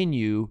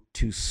continue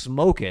to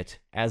smoke it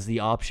as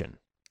the option?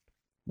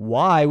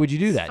 Why would you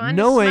do It's that? fun to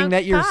Knowing smoke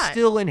that you're pot.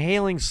 still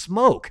inhaling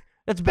smoke.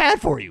 That's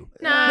bad for you.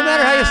 No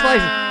matter how you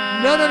slice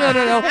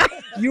it.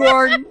 No. You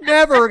are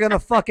never going to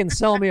fucking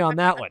sell me on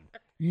that one.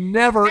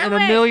 Never No in a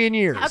way. million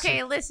years.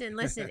 Okay, listen.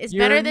 It's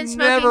You're better than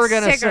never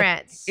smoking gonna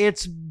cigarettes.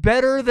 It's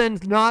better than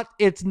not.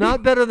 It's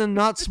not better than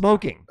not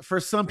smoking.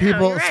 For some No,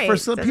 people, you're right. for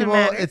some Doesn't people,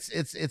 matter.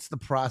 it's the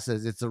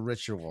process. It's a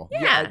ritual.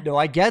 Yeah. No,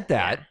 I get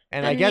that,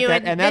 and I Then get you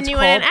that, would- and then that's you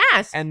called wouldn't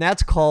ask. and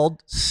that's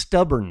called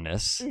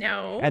stubbornness,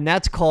 No. and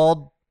that's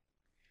called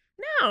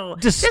No.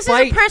 This is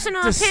despite a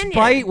personal despite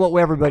opinion.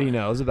 what everybody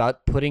knows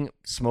about putting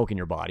smoke in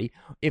your body.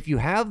 If you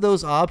have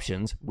those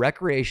options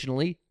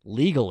recreationally,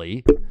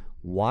 legally,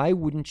 why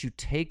wouldn't you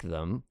take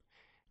them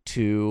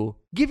to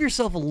give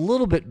yourself a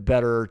little bit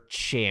better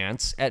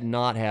chance at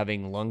not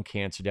having lung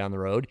cancer down the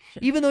road,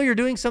 even though you're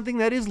doing something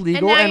that is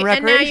legal and and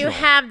recreational? now you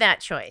have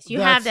that choice. You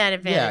have that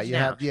advantage you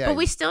now. have- yeah. But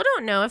we still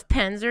don't know if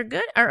pens are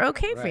good or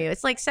okay for Right. you.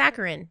 It's like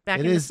saccharin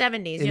back It in is- the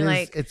 70s. it You're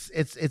is-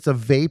 like, it's a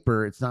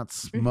vapor. It's not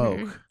smoke.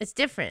 mhm, it's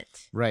different.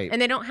 Right.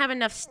 And they don't have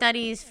enough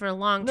studies for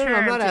long No, term.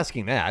 I'm not to-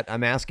 asking that.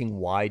 I'm asking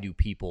why do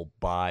people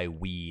buy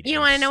weed? You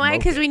and want to know why? smoke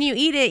Because it? when you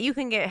eat it, you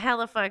can get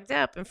hella fucked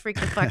up and freak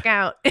the fuck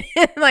out.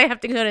 Like have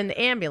to go to the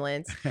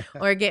ambulance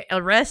or get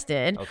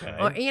arrested. Okay.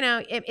 Or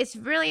it's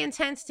really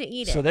intense to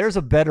eat it. So there's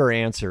a better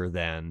answer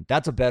then.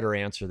 That's a better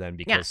answer then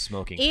because Yeah.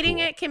 smoking. Eating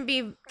cool. it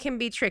can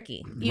be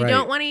tricky. You Right.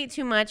 don't want to eat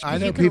too much I because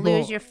know you can people.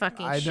 lose your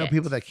fucking I know shit.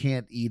 people that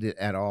can't eat it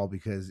at all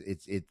because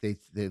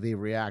they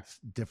react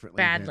differently.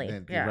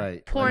 Badly, yeah.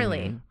 Right.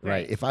 Poorly.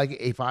 Right. If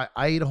I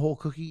ate a whole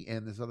cookie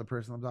and this other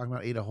person I'm talking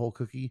about ate a whole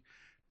cookie,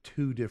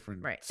 two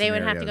different. Right. They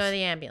would have to go to scenarios.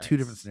 the ambulance. Two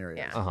different scenarios.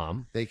 Yeah. Uh-huh.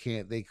 They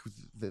can't.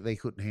 They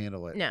couldn't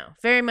handle it. No.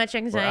 Very much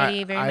Where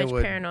anxiety, very much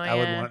would, paranoia. I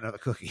would want another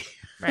cookie.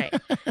 Right.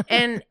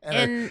 And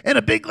and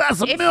a big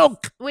glass of if-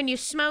 milk. when you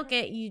smoke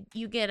it,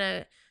 you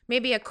get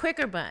maybe a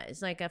quicker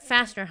buzz, like a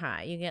faster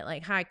high. You get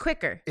like high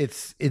quicker.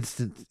 It's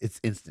instant.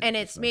 It's instant. And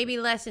it's maybe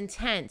less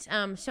intense.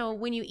 So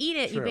when you eat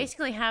it, you True.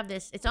 basically have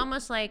this. It's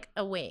almost like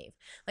a wave.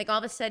 Like all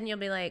of a sudden, you'll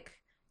be like,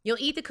 you'll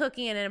eat the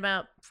cookie, and then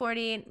about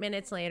 48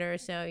 minutes later or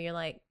so, you're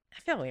like, I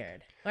feel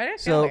weird. Why do I feel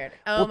So, weird?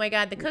 Oh we'll- my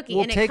god, the cookie,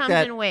 We'll and it take comes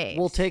that. in waves.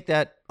 We'll take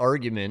that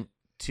argument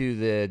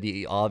to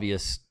the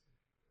obvious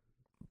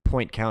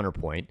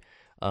counterpoint.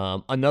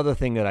 Another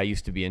thing that I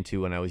used to be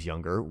into when I was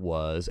younger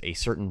was a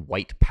certain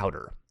white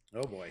powder.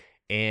 Oh boy.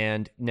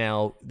 And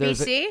now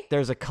there's BC?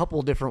 there's a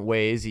couple different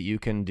ways that you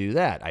can do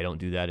that. I don't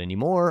do that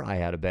anymore. I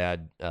had a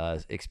bad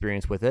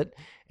experience with it,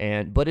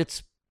 but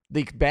it's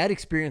the bad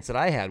experience that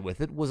I had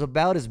with it was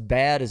about as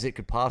bad as it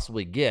could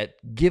possibly get,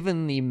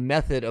 given the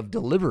method of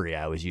delivery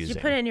I was Did using.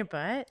 you put it in your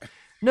butt?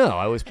 No,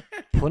 I was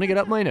putting it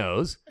up my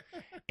nose,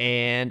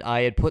 and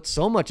I had put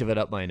so much of it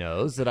up my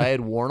nose that I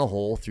had worn a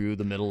hole through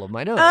the middle of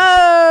my nose.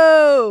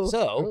 Oh,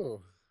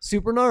 So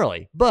super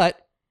gnarly. But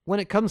when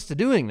it comes to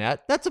doing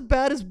that, that's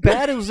about as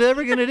bad as it was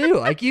ever going to do.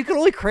 Like you can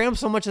only cram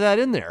so much of that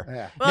in there.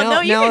 Yeah. well, Now- no,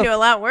 you now can if- do a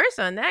lot worse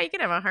on that. You can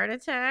have a heart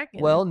attack.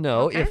 and Well,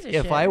 no. all kinds of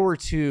If I shit. were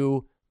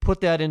to put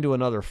that into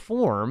another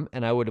form,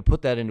 and I would have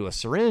put that into a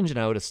syringe, and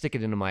I would have stick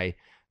it into my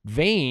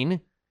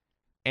vein,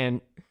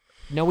 and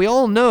now we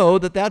all know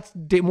that that's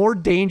more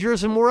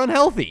dangerous and more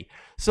unhealthy.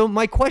 So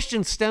my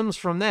question stems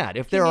from that.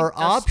 If there Can you are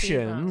dust these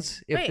options,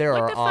 on? if Wait, there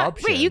what are the fuck?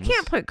 options, Wait, you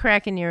can't put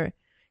crack in your.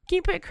 Can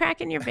you put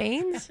crack in your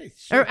veins?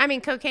 Sure. Or I mean,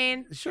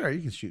 cocaine. Sure,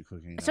 you can shoot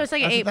cocaine. So it's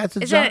like an That's a- eight. that's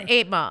a Is John- that an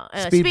 8-ball?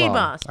 Speedball. Speedball.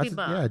 That's a-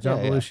 Speedball. Yeah, John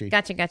Yeah, yeah. Belushi.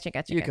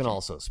 Gotcha. You can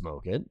also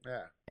smoke it.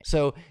 Yeah.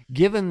 So,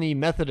 given the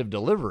method of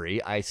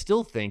delivery, I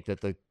still think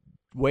that the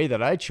way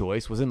that I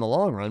chose was in the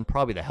long run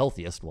probably the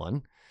healthiest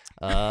one.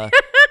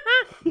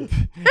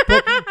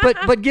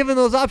 But given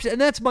those options,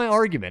 and that's my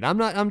argument.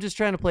 I'm just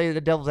trying to play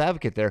the devil's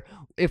advocate there.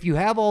 If you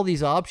have all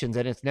these options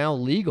and it's now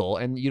legal,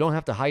 and you don't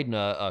have to hide in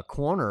a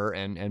corner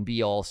and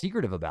be all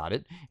secretive about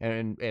it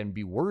and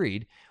be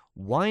worried,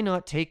 why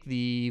not take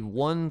the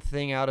one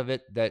thing out of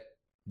it that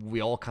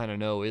we all kind of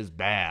know is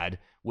bad,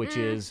 which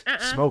is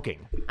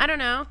smoking. I don't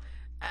know,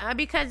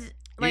 because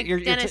like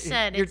Dennis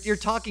said, you're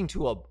talking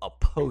to a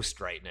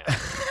post right now.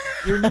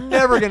 You're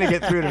never gonna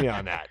get through to me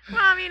on that. Well,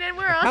 I mean, and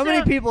we're also How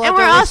many people and out we're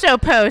there also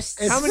posts.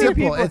 It's How many simple.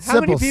 people? It's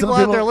How many simple. people Some out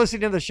there people-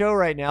 listening to the show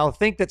right now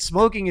think that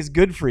smoking is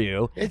good for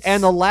you, It's-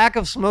 and the lack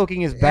of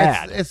smoking is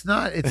bad? It's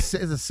not. It's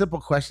a simple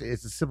question.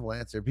 It's a simple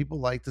answer. People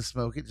like to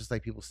smoke it, just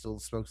like people still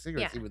smoke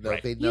cigarettes, Yeah. even though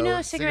Right. they know, You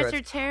know, cigarettes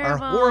are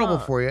terrible. horrible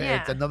for you.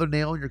 Yeah. It's another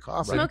nail in your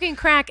coffin. Smoking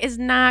crack is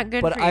not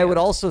good But for you. I would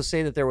also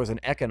say that there was an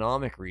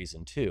economic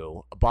reason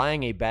too.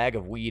 Buying a bag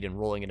of weed and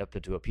rolling it up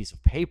into a piece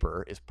of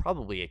paper is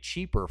probably a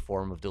cheaper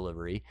form of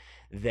delivery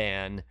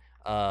than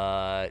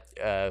I'm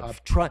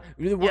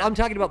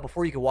talking about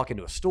before you can walk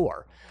into a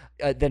store.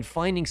 Than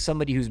finding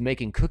somebody who's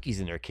making cookies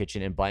in their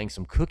kitchen and buying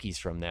some cookies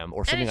from them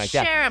or something and like it's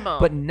that. shareable.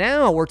 But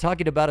now we're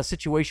talking about a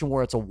situation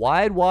where it's a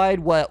wild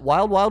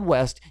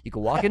west. You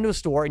can walk into a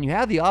store and you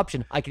have the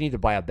option. I can either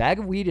buy a bag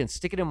of weed and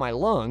stick it in my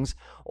lungs,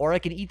 or I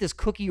can eat this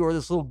cookie or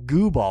this little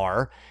goo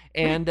bar.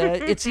 And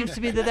it seems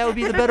to me that would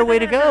be the better way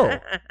to go.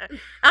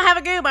 I'll have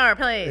a goo bar,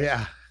 please.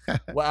 Yeah.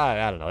 Well,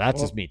 I don't know. That's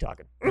just me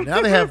talking.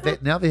 now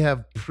they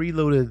have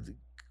preloaded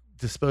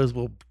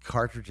disposable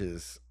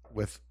cartridges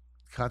with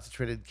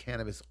concentrated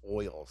cannabis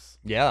oils,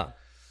 Yeah.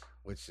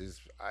 which is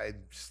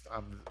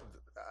I'm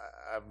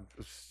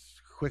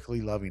quickly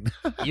loving.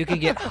 You can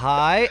get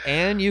high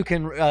and you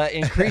can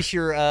increase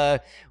your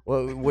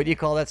what do you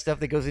call that stuff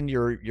that goes into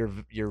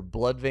your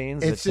blood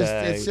veins? It's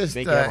just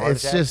make you have a heart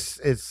attack?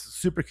 it's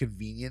super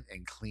convenient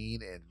and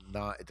clean and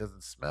it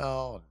doesn't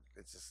smell and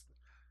it's just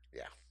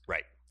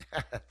right.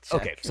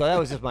 Check. Okay, so that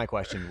was just my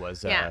question.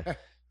 Was Yeah.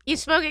 You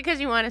smoke it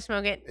because you want to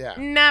smoke it, Yeah.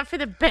 not for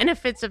the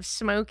benefits of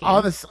smoking.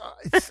 All this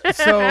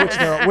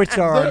so which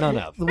there are none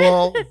of.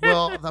 well,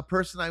 the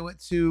person I went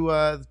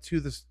to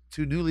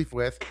New Leaf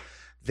with,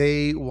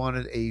 they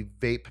wanted a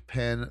vape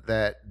pen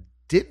that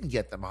didn't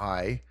get them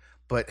high,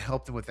 but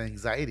helped them with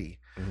anxiety.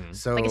 Mhm.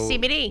 So like a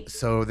CBD.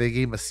 So they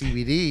gave him a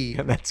CBD.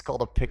 And that's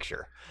called a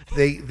picture.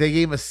 They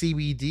gave him a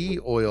CBD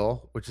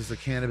oil, which is a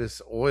cannabis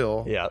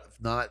oil, Yeah.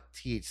 not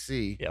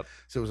THC. Yep.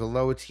 So it was a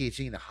low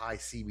THC and a high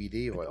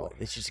CBD oil.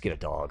 They should just get a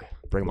dog.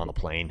 Bring him on the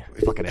plane.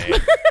 Fucking A.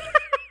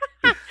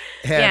 And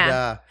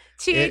Yeah.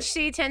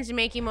 THC tends to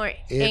make you more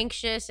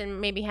anxious and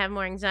maybe have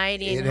more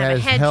anxiety it and have a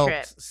has head helped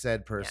trip.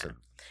 said person.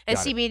 And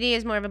Got it. CBD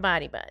is more of a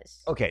body buzz.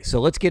 Okay, so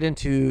let's get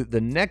into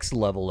the next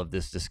level of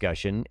this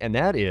discussion, and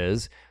that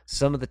is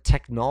some of the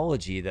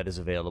technology that is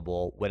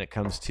available when it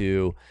comes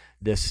to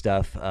this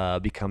stuff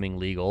becoming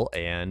legal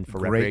and for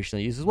Great.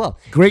 recreational use as well.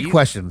 Great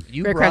question.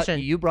 Great question.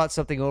 You brought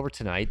something over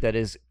tonight that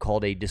is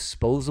called a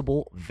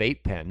disposable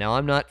vape pen. Now,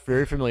 I'm not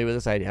very familiar with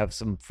this. I have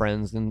some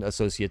friends and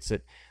associates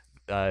that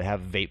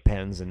have vape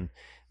pens, and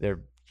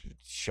they're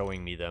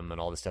showing me them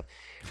and all this stuff.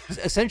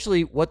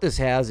 Essentially, what this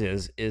has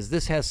is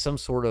this has some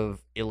sort of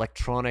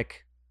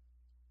electronic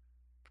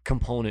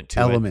component to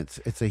it. Elements.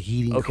 It's a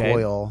heating Okay.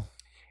 coil.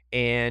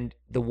 And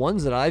the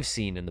ones that I've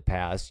seen in the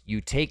past,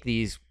 you take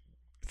these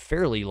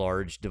fairly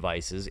large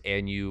devices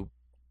and you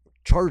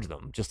charge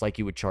them just like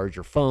you would charge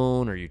your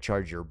phone or you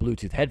charge your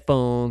Bluetooth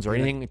headphones or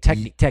Yeah. anything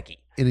techie.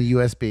 In a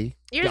USB.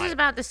 Yours Got is it.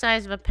 about the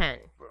size of a pen.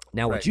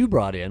 Now, what Right. you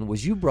brought in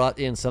was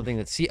something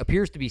that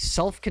appears to be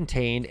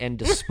self-contained and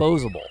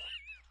disposable.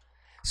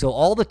 So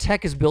all the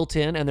tech is built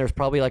in, and there's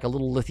probably like a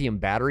little lithium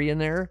battery in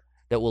there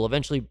that will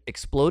eventually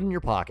explode in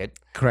your pocket.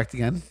 Correct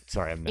again.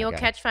 Sorry, I'm that You'll guy.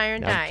 catch fire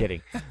and No, die. I'm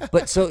kidding.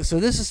 But so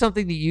this is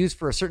something that you use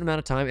for a certain amount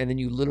of time, and then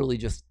you literally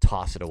just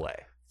toss it away.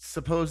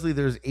 Supposedly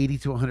there's 80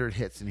 to 100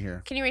 hits in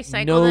here. Can you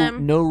recycle No,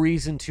 them? no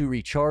reason to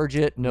recharge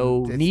it.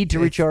 No It's- need to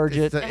it's- recharge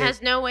it's it. the- It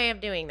has no way of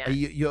doing that.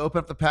 You open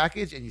up the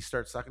package and you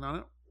start sucking on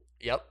it.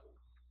 Yep.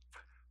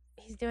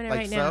 He's doing it Like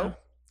right now.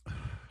 so.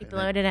 He blew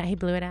it out. He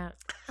blew it out.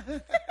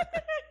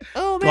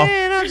 Oh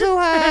man, I'm so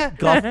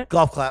high.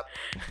 golf clap.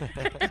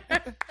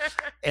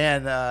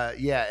 And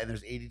and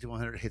there's 80 to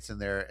 100 hits in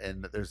there,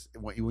 and there's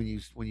when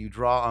you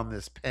draw on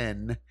this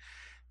pen,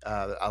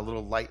 a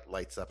little light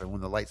lights up, and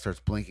when the light starts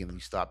blinking, then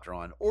you stop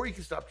drawing, or you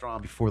can stop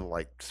drawing before the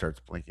light starts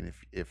blinking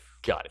if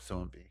Got it.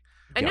 someone be.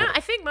 I Got know. it.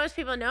 I think most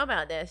people know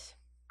about this.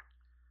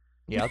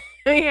 Yep.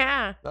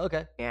 Yeah.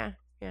 Okay. Yeah.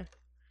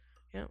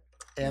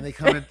 And they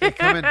come in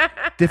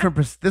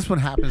different. This one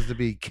happens to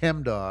be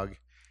Chem Dog,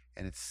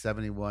 and it's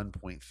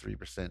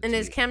 71.3%. And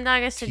is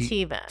ChemDog a T-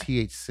 sativa?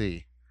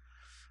 THC.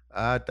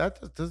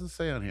 That doesn't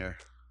say on here.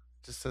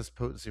 It just says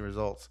potency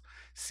results.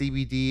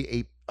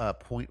 CBD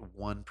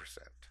 8.1%.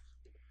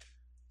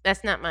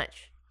 That's not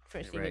much for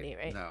CBD,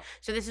 right? No.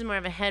 So this is more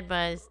of a head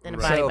buzz than a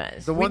Right. body So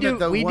buzz. The we one do that-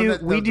 the we one do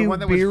that- we the do one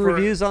that was beer for-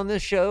 reviews on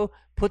this show.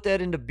 Put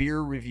that into beer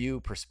review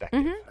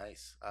perspective, Mhm.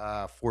 Nice.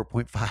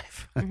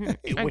 4.5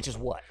 Mhm. which is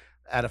what?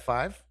 out of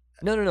 5.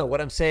 No. What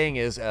I'm saying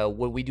is,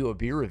 when we do a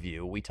beer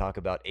review, we talk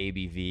about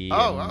ABV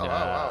Oh, and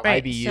oh.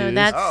 Right, IBUs. so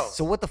that's- Oh.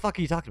 So what the fuck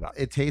are you talking about?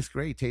 It tastes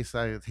great. It tastes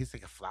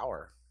like a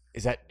flower.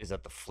 Is that the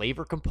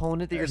flavor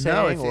component that you're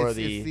No, saying, or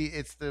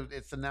it's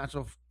the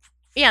natural.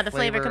 Yeah, the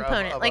flavor flavor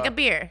component, of like a- a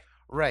beer.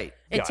 Right.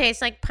 It Got it.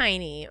 tastes like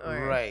piney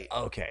or Right.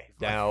 Okay,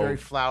 Like now very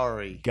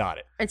flowery. got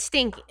it. it's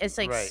stinky. It's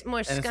like Right. more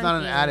and skunky. it's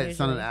not an added. It's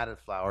not an usually. added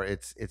flower.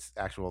 It's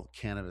actual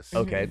cannabis.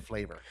 Okay.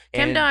 Flavor.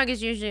 Chem And- Dog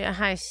is usually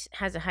has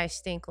a high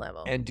stink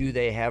level. And do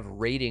they have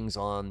ratings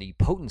on the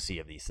potency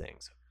of these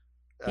things?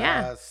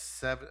 Yeah.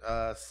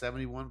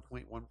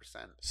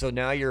 71.1%. So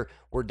now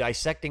we're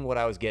dissecting what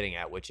I was getting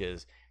at, which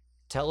is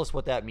tell us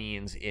what that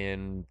means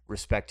in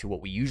respect to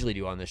what we usually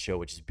do on this show,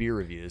 which is beer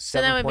reviews.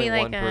 So that would be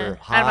like 7.1 a- per out of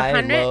high,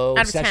 100? low,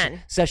 Out of session,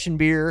 10. session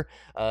beer.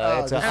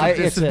 It's a,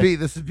 this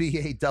it's a would be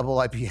a double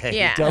IPA.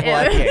 Yeah. double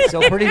IPA,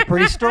 so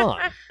pretty strong.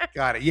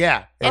 Got it.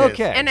 Yeah. it is.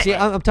 Okay, And see,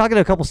 I'm talking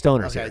to a couple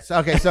stoners here.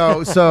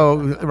 So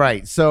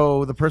right.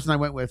 So the person I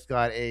went with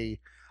got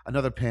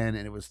another pen,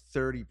 and it was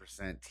 30%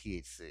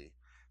 THC.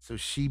 So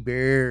she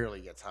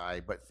barely gets high,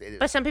 but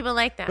But some people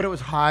like that. but it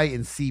was high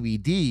in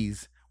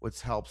CBDs,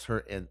 which helps her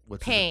in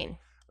with pain.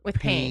 With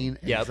pain.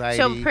 Yep. anxiety,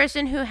 So a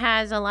person who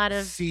has a lot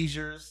of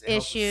seizures, it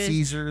helps with issues,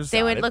 seizures.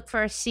 they would it. look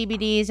for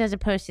CBDs as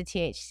opposed to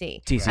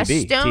THC.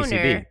 TCB,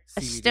 A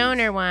CBDs.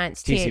 stoner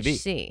wants TCB.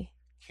 THC.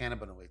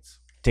 cannabinoids.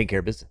 Take care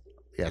of business.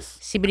 Yes.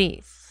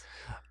 CBDs.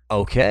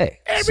 Okay.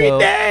 Every so,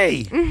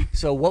 day.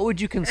 So what would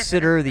you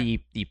consider the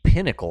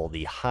pinnacle,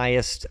 the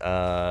highest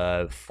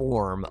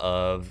form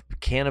of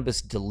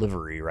cannabis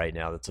delivery right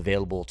now that's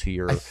available to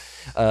your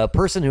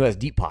person who has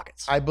deep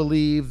pockets? I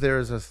believe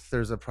there's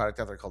a product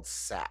out there called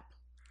SAP,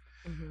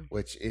 Mhm.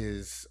 which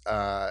is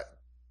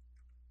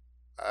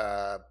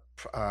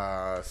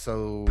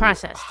so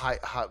Processed.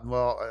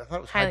 Well, I thought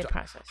it was Highly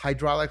processed.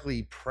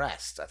 hydraulically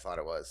pressed. I thought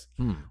it was.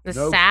 The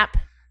Nope. sap.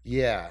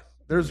 Yeah.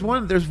 There's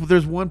one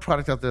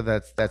product out there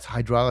that's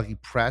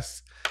hydraulically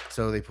pressed.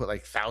 So they put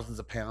like thousands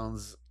of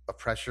pounds of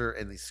pressure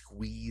and they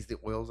squeeze the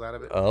oils out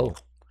of it. Oh,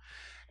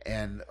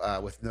 And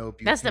with no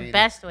butane, That's the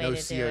best way no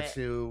to do it.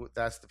 CO2.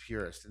 That's the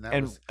purest. And that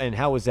and was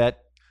how was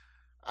that?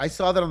 I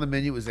saw that on the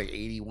menu. It was like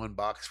 $81.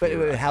 But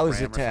for a how is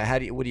gram it? or something. How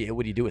do you what do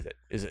you do with it?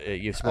 Is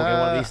it you smoking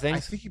one of these I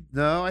things? think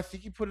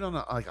you put it on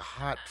like a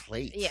hot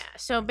plate. Yeah.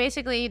 So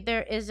basically,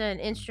 there is an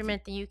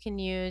instrument that you can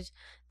use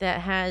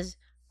that has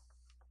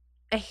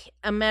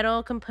a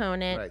metal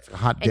component, Right. It's a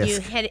hot and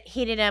disc. you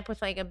heat it up with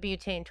like a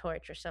butane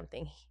torch or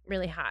something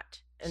really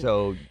hot. And,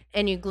 So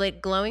and you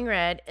glowing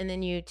red, and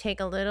then you take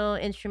a little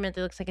instrument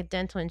that looks like a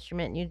dental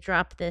instrument, and you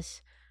drop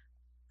this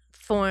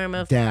form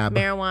of Dab.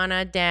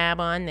 marijuana dab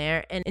on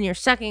there, and you're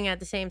sucking at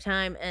the same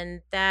time,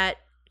 and that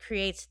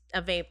creates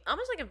a vape,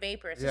 almost like a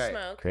vapor. It's Yeah. a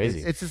smoke.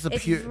 crazy. It's just a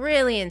It's pure.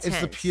 really intense.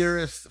 It's the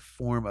purest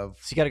form of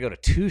So you got to go to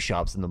two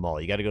shops in the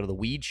mall. You got to go to the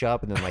weed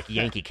shop and then like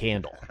Yankee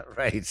Candle.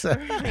 right.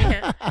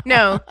 Yeah.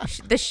 No,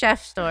 the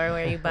chef store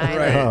where you buy Right,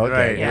 like, Oh, okay.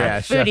 right, Yeah, yeah,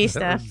 foodie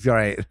chef- stuff.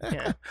 Right.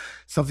 Yeah.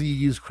 Something you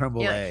use creme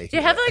brulee. Yeah. Do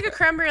you have like a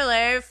creme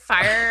brulee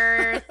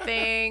fire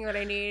thing that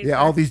I need? Yeah,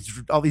 all these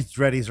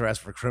dreadies are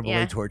asked for creme brulee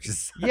Yeah.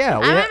 torches. Yeah,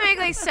 we I'm have, gonna make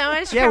like so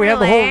much. yeah, creme we have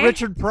the whole brulee.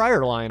 Richard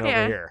Pryor line Yeah.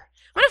 over here.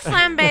 I'm gonna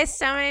flambe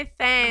so many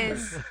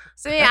things.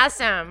 So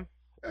awesome.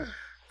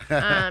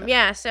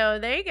 Yeah. So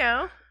there you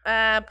go.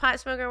 Pot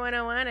smoker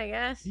 101, I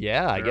guess.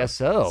 Yeah, I Sure. guess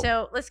so.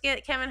 So let's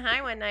get Kevin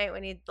high one night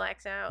when he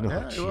blacks out. Oh,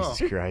 Yeah, we will.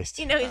 Jesus Christ.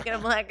 You know he's gonna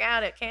black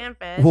out at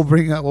CanFest. We'll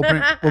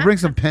bring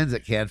some pens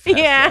at CanFest.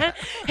 Yeah.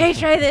 Hey,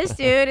 try this,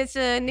 dude. It's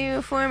a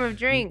new form of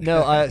drink.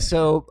 No,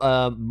 so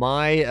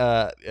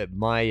my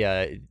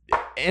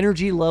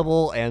energy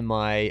level and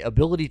my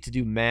ability to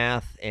do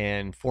math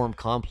and form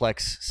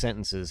complex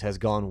sentences has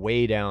gone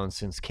way down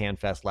since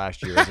CanFest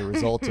last year as a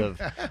result of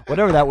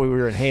whatever that we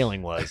were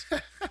inhaling was.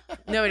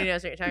 Nobody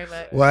knows what you're talking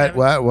about. What?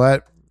 Kevin.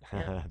 What?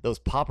 Those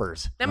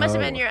poppers. That must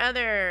have been Oh. your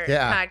other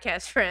Yeah.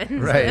 podcast friends.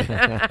 Right.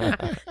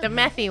 The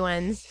methy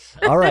ones.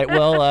 All right.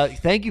 Well,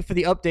 thank you for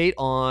the update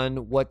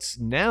on what's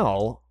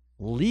now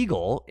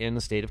legal in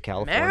the state of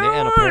California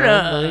and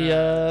apparently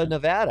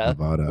Nevada,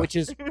 Nevada. which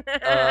is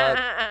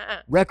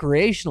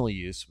recreational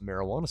use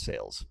marijuana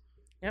sales.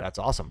 Yep. That's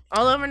awesome.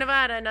 All over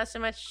Nevada, not so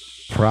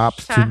much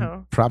Props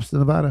Tahoe. to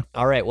Nevada.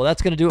 All right. Well,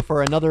 that's going to do it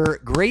for another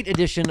great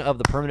edition of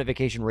the Permanent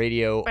Vacation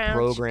Radio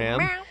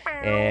program.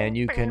 And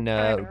you can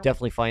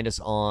definitely find us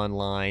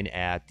online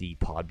at the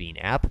Podbean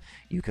app.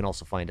 You can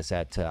also find us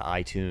at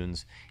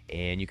iTunes,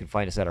 and you can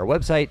find us at our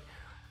website,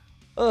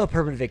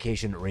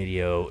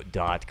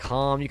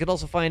 permanentvacationradio.com. You can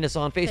also find us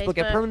on Facebook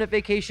at Facebook. Permanent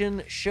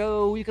Vacation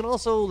Show. You can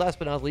also, last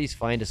but not least,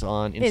 find us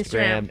on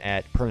Instagram.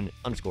 at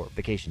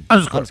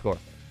permanent_vacation_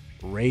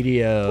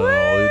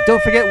 radio.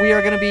 Don't forget, we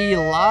are going to be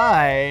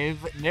live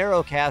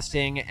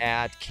narrowcasting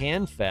at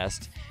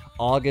CanFest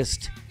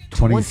August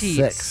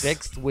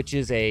 26th, which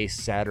is a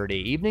Saturday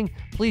evening.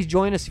 Please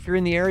join us if you're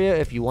in the area.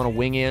 If you want to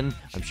wing in,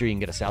 I'm sure you can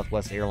get a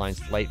Southwest Airlines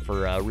flight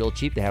for real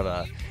cheap. They have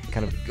a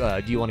kind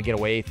of do you want to get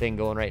away thing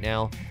going right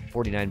now.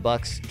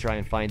 $49. Try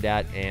and find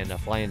that and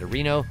fly into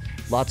Reno.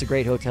 Lots of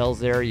great hotels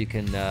there. You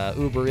can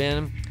Uber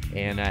in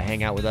and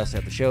hang out with us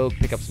at the show,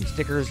 pick up some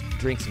stickers,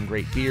 drink some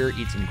great beer,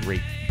 eat some great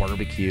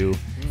barbecue,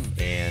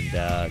 and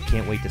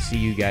can't wait to see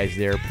you guys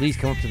there. Please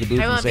come up to the booth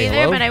I and won't say be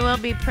there, hello. but I will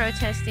be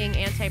protesting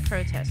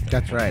anti-protesting.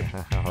 That's right.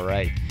 All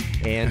right.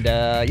 And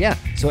yeah,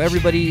 so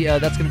everybody,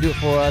 that's going to do it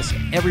for us.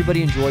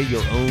 Everybody enjoy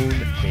your own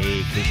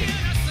vacation.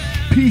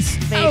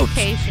 Peace out.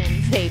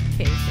 Vacation.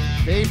 Vacation.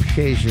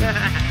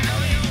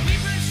 Vacation.